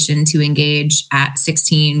situation to engage at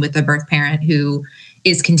 16 with a birth parent who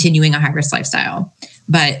is continuing a high-risk lifestyle.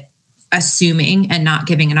 But assuming and not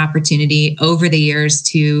giving an opportunity over the years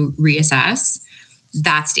to reassess,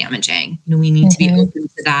 that's damaging. We need to be open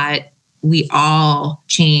to that. We all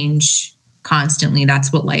change constantly.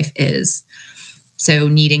 That's what life is. So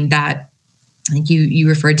needing that, like you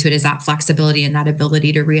referred to it as that flexibility and that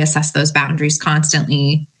ability to reassess those boundaries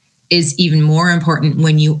constantly is even more important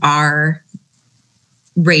when you are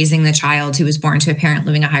raising the child who was born to a parent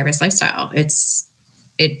living a high risk lifestyle. It's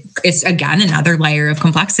again, another layer of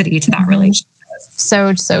complexity to that relationship.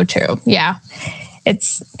 So true. Yeah.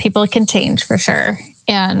 People can change for sure.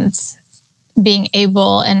 And being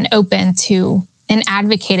able and open to and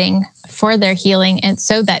advocating for their healing, and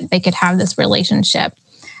so that they could have this relationship,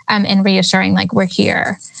 and reassuring, like, we're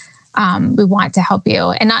here. We want to help you,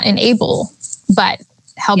 and not enable, but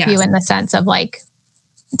help you in the sense of, like,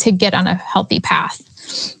 to get on a healthy path.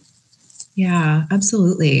 Yeah,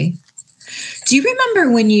 absolutely. Do you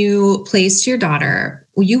remember when you placed your daughter?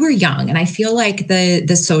 Well, you were young, and I feel like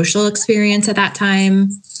the social experience at that time,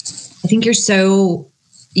 I think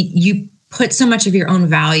you put so much of your own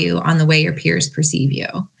value on the way your peers perceive you.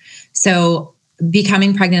 So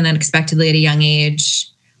becoming pregnant unexpectedly at a young age,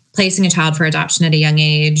 placing a child for adoption at a young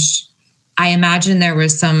age, I imagine there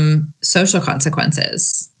was some social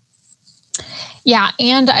consequences. Yeah.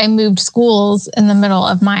 And I moved schools in the middle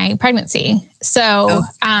of my pregnancy. So,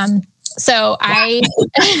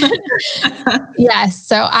 yes.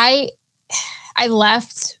 So I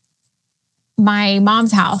left my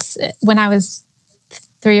mom's house when I was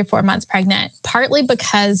 3 or 4 months pregnant, partly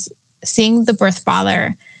because seeing the birth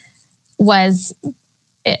father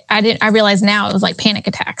I realize now it was like panic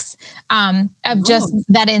attacks, of just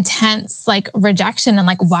that intense, like, rejection, and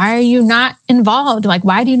like, why are you not involved? Like,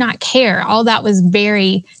 why do you not care? All that was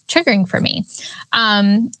very triggering for me.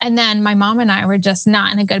 And then my mom and I were just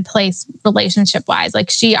not in a good place relationship wise.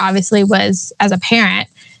 Like, she obviously was, as a parent,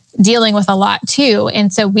 dealing with a lot too.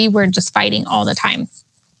 And so we were just fighting all the time.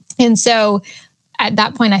 And so at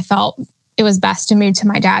that point, I felt it was best to move to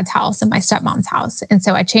my dad's house and my stepmom's house. And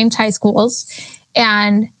so I changed high schools,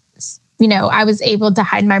 and, you know, I was able to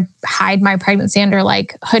hide my pregnancy under,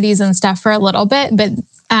 like, hoodies and stuff for a little bit. But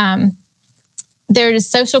there's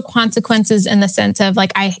social consequences in the sense of,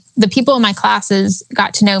 like, the people in my classes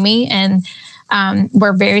got to know me and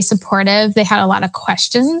were very supportive. They had a lot of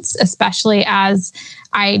questions, especially as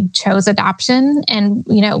I chose adoption, and,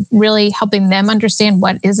 you know, really helping them understand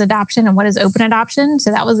what is adoption and what is open adoption.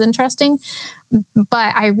 So that was interesting.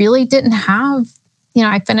 But I really didn't have, you know,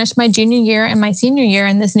 I finished my junior year and my senior year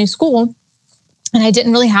in this new school, and I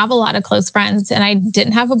didn't really have a lot of close friends, and I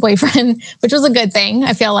didn't have a boyfriend, which was a good thing.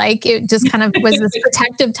 I feel like it just kind of was this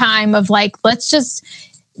protective time of, like, let's just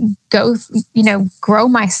go, you know, grow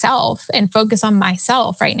myself and focus on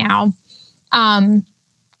myself right now.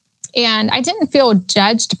 And I didn't feel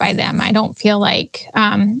judged by them. I don't feel like,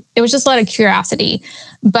 it was just a lot of curiosity,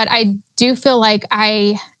 but I do feel like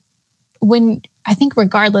I think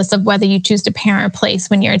regardless of whether you choose to parent or place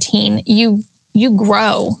when you're a teen, you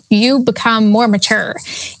grow, you become more mature,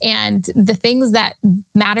 and the things that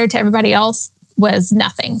matter to everybody else was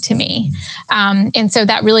nothing to me. And so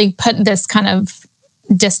that really put this kind of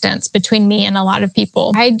distance between me and a lot of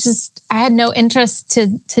people. I had no interest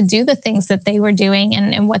to do the things that they were doing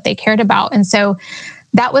and what they cared about. And so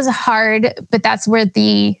that was hard, but that's where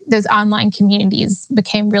those online communities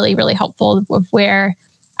became really, really helpful, of where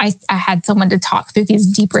I had someone to talk through these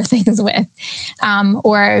deeper things with,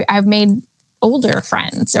 or I've made older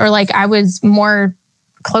friends, or, like, I was more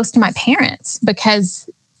close to my parents because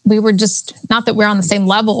we were just, not that we're on the same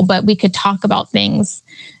level, but we could talk about things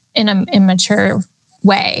in a immature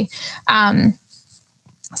way.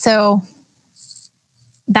 So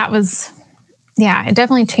that was, it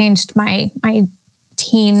definitely changed my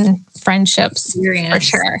teen friendships experience. For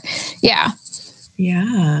sure. Yeah.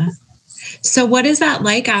 Yeah. So what is that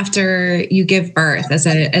like after you give birth as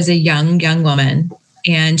a young woman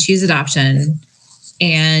and choose adoption?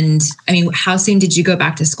 And I mean, how soon did you go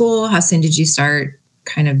back to school? How soon did you start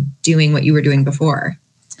kind of doing what you were doing before?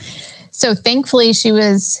 So thankfully she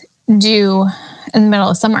was due in the middle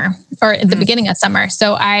of summer, or at the beginning of summer.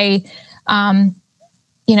 So I,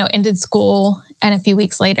 ended school, and a few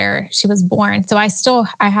weeks later she was born. So I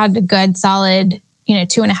had a good solid,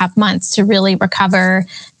 2.5 months to really recover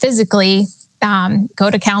physically, go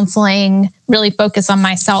to counseling, really focus on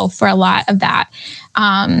myself for a lot of that.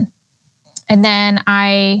 And then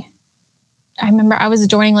I remember I was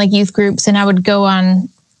joining, like, youth groups, and I would go on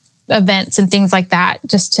events and things like that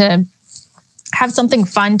just to have something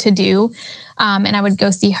fun to do. And I would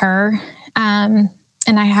go see her.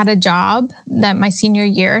 And I had a job that my senior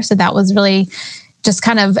year. So that was really just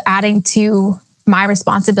kind of adding to my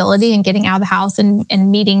responsibility and getting out of the house and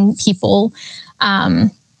meeting people. But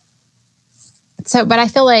I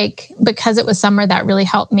feel like because it was summer, that really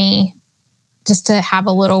helped me just to have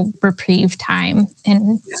a little reprieve time.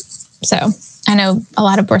 And so I know a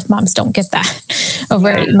lot of birth moms don't get that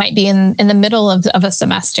it might be in the middle of a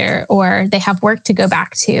semester, or they have work to go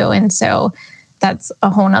back to. And so that's a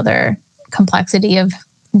whole nother complexity of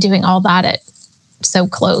doing all that at so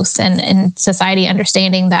close, and society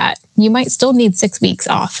understanding that you might still need 6 weeks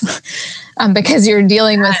off because you're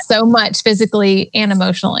dealing with so much physically and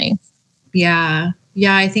emotionally. Yeah.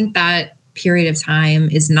 Yeah. I think that period of time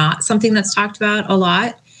is not something that's talked about a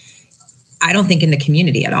lot. I don't think in the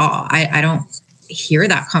community at all. I don't hear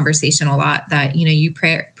that conversation a lot, that, you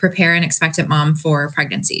prepare an expectant mom for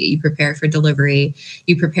pregnancy, you prepare for delivery,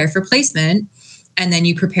 you prepare for placement, and then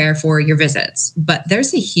you prepare for your visits. But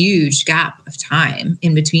there's a huge gap of time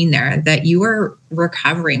in between there that you are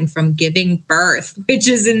recovering from giving birth, which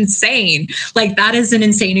is insane. Like, that is an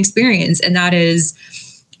insane experience. And that is,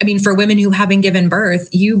 for women who haven't given birth,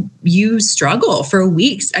 you struggle for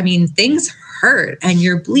weeks. Things hurt, and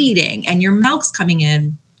you're bleeding, and your milk's coming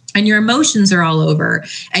in, and your emotions are all over,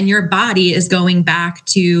 and your body is going back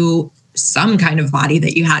to some kind of body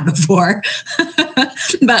that you had before.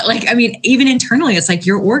 But even internally, it's like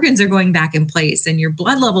your organs are going back in place and your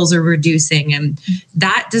blood levels are reducing. And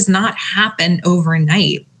that does not happen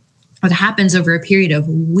overnight. It happens over a period of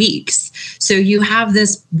weeks. So you have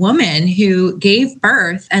this woman who gave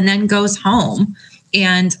birth and then goes home,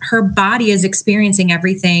 and her body is experiencing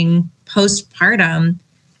everything postpartum,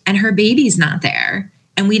 and her baby's not there.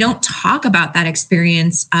 And we don't talk about that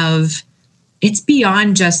experience of, it's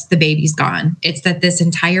beyond just the baby's gone. It's that this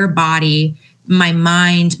entire body, my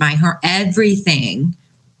mind, my heart, everything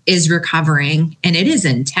is recovering, and it is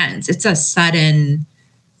intense. It's a sudden,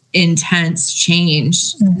 intense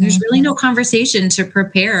change. Mm-hmm. There's really no conversation to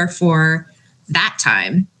prepare for that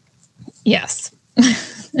time. Yes.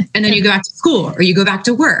 And then you go back to school, or you go back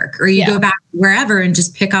to work, or you go back wherever and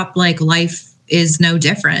just pick up life is no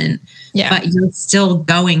different. Yeah. But you're still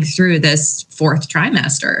going through this 4th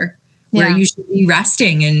trimester where you should be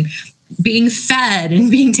resting and being fed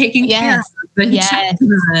and being taken care of.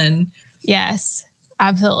 And Yes,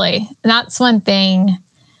 absolutely. That's one thing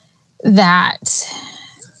that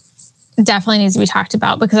definitely needs to be talked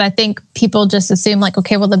about, because I think people just assume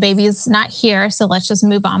okay, well, the baby's not here, so let's just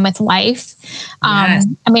move on with life. Yes.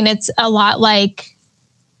 It's a lot like,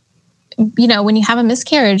 when you have a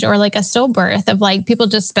miscarriage or a stillbirth, of people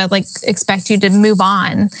just expect you to move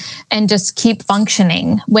on and just keep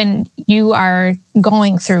functioning when you are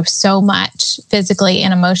going through so much physically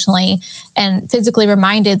and emotionally, and physically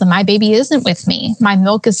reminded that my baby isn't with me. My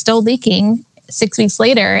milk is still leaking 6 weeks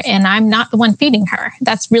later, and I'm not the one feeding her.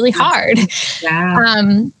 That's really hard. Yeah.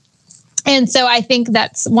 And so I think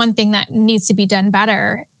that's one thing that needs to be done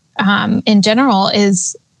better in general,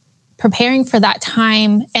 is preparing for that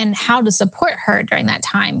time and how to support her during that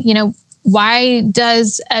time. Why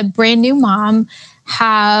does a brand new mom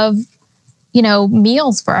have,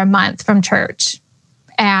 meals for a month from church,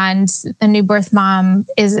 and a new birth mom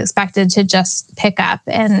is expected to just pick up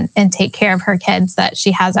and take care of her kids that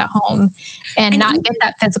she has at home and not get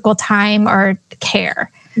that physical time or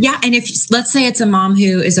care? Yeah. And if, let's say it's a mom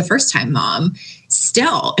who is a first-time mom,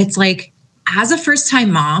 still, it's as a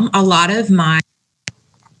first-time mom, a lot of my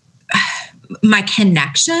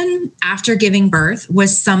connection after giving birth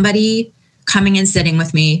was somebody coming and sitting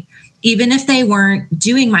with me, even if they weren't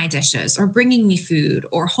doing my dishes or bringing me food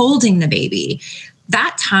or holding the baby.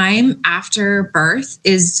 That time after birth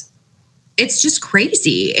it's just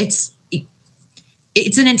crazy. It's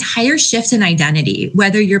an entire shift in identity,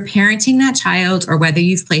 whether you're parenting that child or whether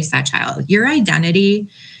you've placed that child. Your identity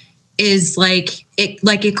is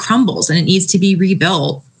it crumbles, and it needs to be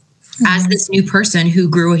rebuilt as this new person who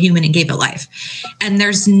grew a human and gave it life. And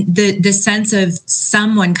there's the sense of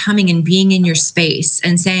someone coming and being in your space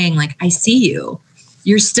and saying, I see you,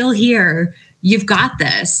 you're still here, you've got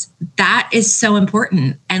this. That is so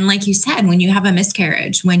important. And like you said, when you have a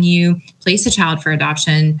miscarriage, when you place a child for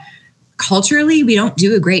adoption, culturally, we don't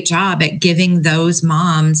do a great job at giving those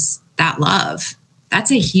moms that love.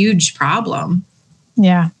 That's a huge problem.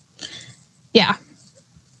 Yeah. Yeah.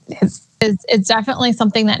 It's definitely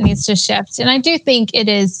something that needs to shift. And I do think it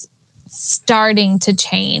is starting to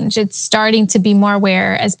change. It's starting to be more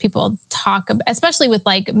aware as people talk, especially with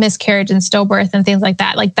miscarriage and stillbirth and things like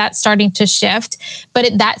that. That's starting to shift.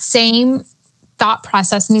 But that same thought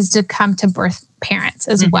process needs to come to birth parents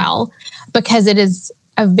as well, because it is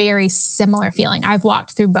a very similar feeling. I've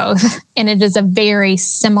walked through both, and it is a very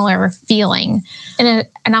similar feeling. And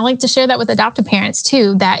I like to share that with adoptive parents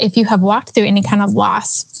too, that if you have walked through any kind of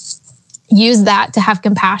loss, use that to have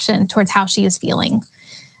compassion towards how she is feeling,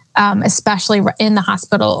 especially in the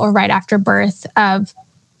hospital or right after birth, of,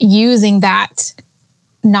 using that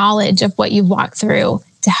knowledge of what you've walked through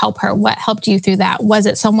to help her. What helped you through that? Was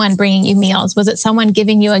it someone bringing you meals? Was it someone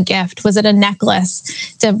giving you a gift? Was it a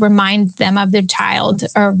necklace to remind them of their child?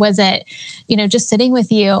 Or was it, just sitting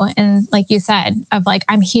with you and, like you said, of like,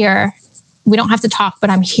 I'm here. We don't have to talk,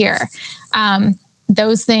 but I'm here.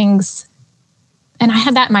 Those things. And I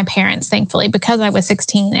had that in my parents, thankfully, because I was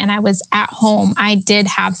 16 and I was at home. I did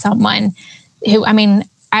have someone who, I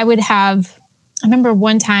remember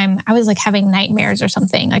one time I was like having nightmares or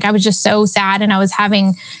something. Like I was just so sad, and I was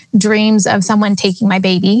having dreams of someone taking my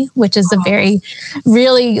baby, which is a very,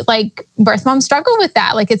 really, like, birth moms struggle with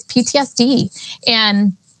that. Like, it's PTSD.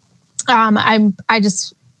 And I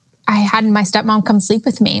had my stepmom come sleep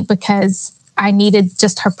with me because I needed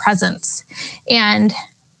just her presence. And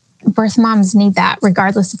birth moms need that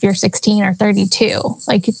regardless if you're 16 or 32.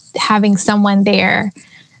 Like, having someone there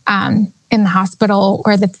in the hospital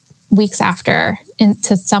or the weeks after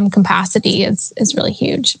into some capacity is really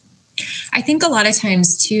huge. I think a lot of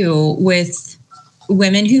times too, with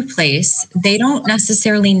women who place, they don't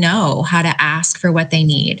necessarily know how to ask for what they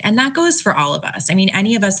need. And that goes for all of us. I mean,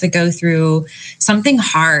 any of us that go through something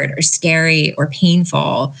hard or scary or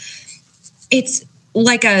painful, it's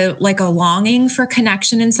like a longing for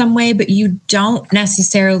connection in some way, but you don't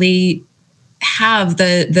necessarily have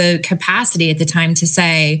the capacity at the time to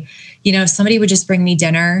say, if somebody would just bring me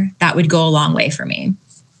dinner, that would go a long way for me.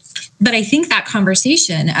 But I think that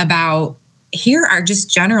conversation about, here are just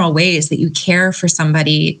general ways that you care for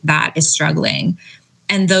somebody that is struggling,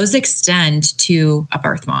 and those extend to a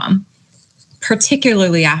birth mom,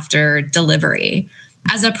 particularly after delivery.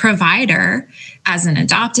 As a provider, as an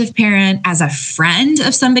adoptive parent, as a friend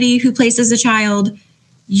of somebody who places a child,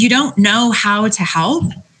 you don't know how to help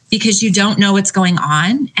because you don't know what's going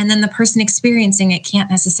on. And then the person experiencing it can't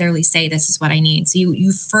necessarily say, this is what I need. So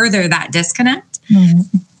you further that disconnect.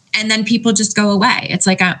 Mm-hmm. And then people just go away. It's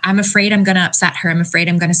like, I'm afraid I'm going to upset her. I'm afraid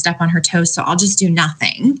I'm going to step on her toes. So I'll just do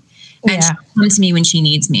nothing. And she'll come to me when she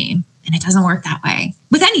needs me. And it doesn't work that way.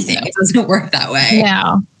 With anything, it doesn't work that way.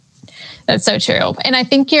 No, that's so true. And I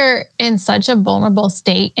think you're in such a vulnerable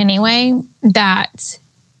state anyway, that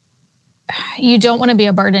you don't want to be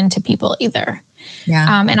a burden to people either.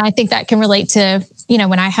 Yeah. And I think that can relate to,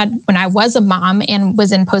 when I was a mom and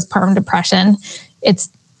was in postpartum depression, it's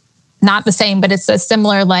not the same, but it's a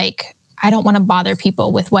similar, like, I don't want to bother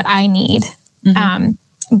people with what I need. Mm-hmm.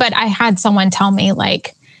 But I had someone tell me,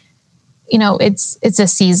 like, it's a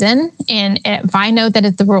season. And if I know that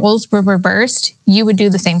if the roles were reversed, you would do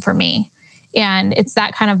the same for me. And it's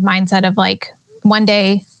that kind of mindset of, like, one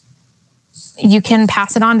day you can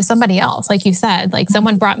pass it on to somebody else. Like you said, like,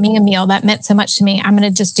 someone brought me a meal that meant so much to me. I'm going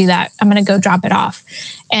to just do that. I'm going to go drop it off.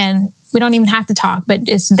 And we don't even have to talk, but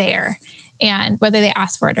it's there. And whether they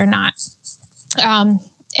ask for it or not. And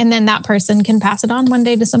then that person can pass it on one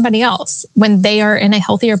day to somebody else when they are in a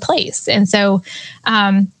healthier place. And so,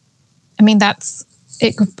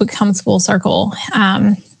 it becomes full circle.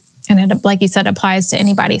 And it, like you said, applies to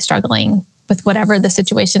anybody struggling with whatever the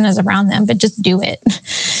situation is around them, but just do it.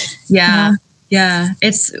 Yeah.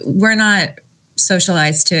 We're not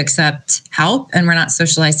socialized to accept help, and we're not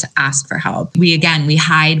socialized to ask for help. We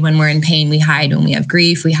hide when we're in pain. We hide when we have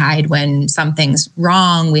grief. We hide when something's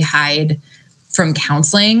wrong. We hide from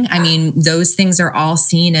counseling. I mean, those things are all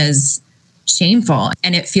seen as shameful,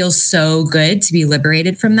 and it feels so good to be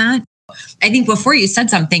liberated from that. I think before you said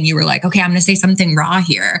something, you were like, okay, I'm going to say something raw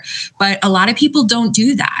here. But a lot of people don't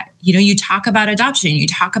do that. You talk about adoption, you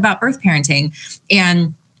talk about birth parenting,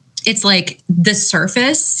 and it's like the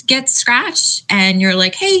surface gets scratched and you're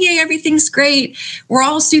like, hey, yay, everything's great. We're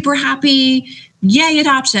all super happy. Yay,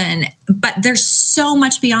 adoption. But there's so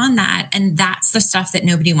much beyond that. And that's the stuff that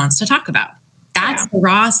nobody wants to talk about. That's the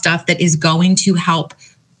raw stuff that is going to help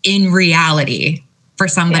in reality for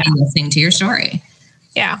somebody listening to your story.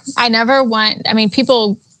 Yeah.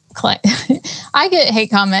 People, I get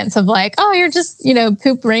hate comments of like, oh, you're just,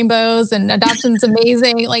 poop rainbows and adoption's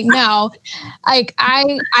amazing. Like, no, like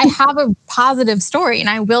I have a positive story and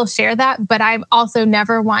I will share that, but I also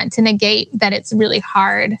never want to negate that it's really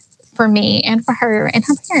hard for me and for her and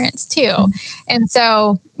her parents too. Mm-hmm. And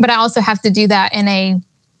so, but I also have to do that in a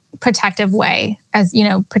protective way, as,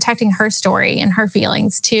 protecting her story and her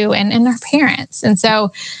feelings too, and her parents. And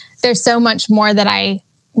so there's so much more that I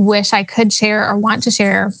wish I could share or want to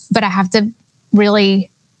share, but I have to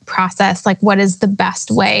really process, like, what is the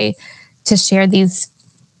best way to share these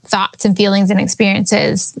thoughts and feelings and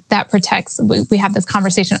experiences that protects. We have this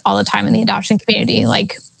conversation all the time in the adoption community.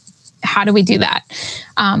 Like, how do we do that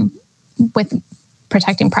with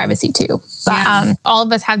protecting privacy too? But all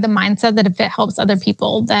of us have the mindset that if it helps other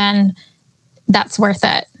people, then that's worth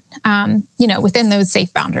it. within those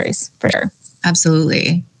safe boundaries for sure.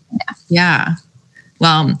 Absolutely. Yeah.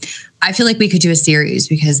 Well, I feel like we could do a series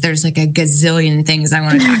because there's like a gazillion things I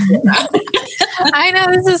want to talk to you about. I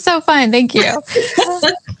know, this is so fun. Thank you.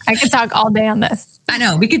 I could talk all day on this. I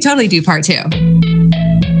know. We could totally do part 2.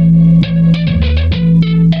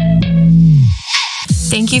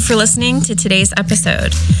 Thank you for listening to today's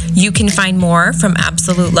episode. You can find more from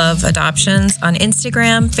Absolute Love Adoptions on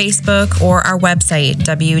Instagram, Facebook, or our website,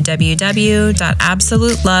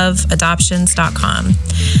 www.absoluteloveadoptions.com.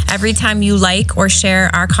 Every time you like or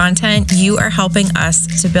share our content, you are helping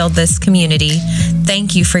us to build this community.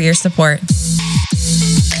 Thank you for your support.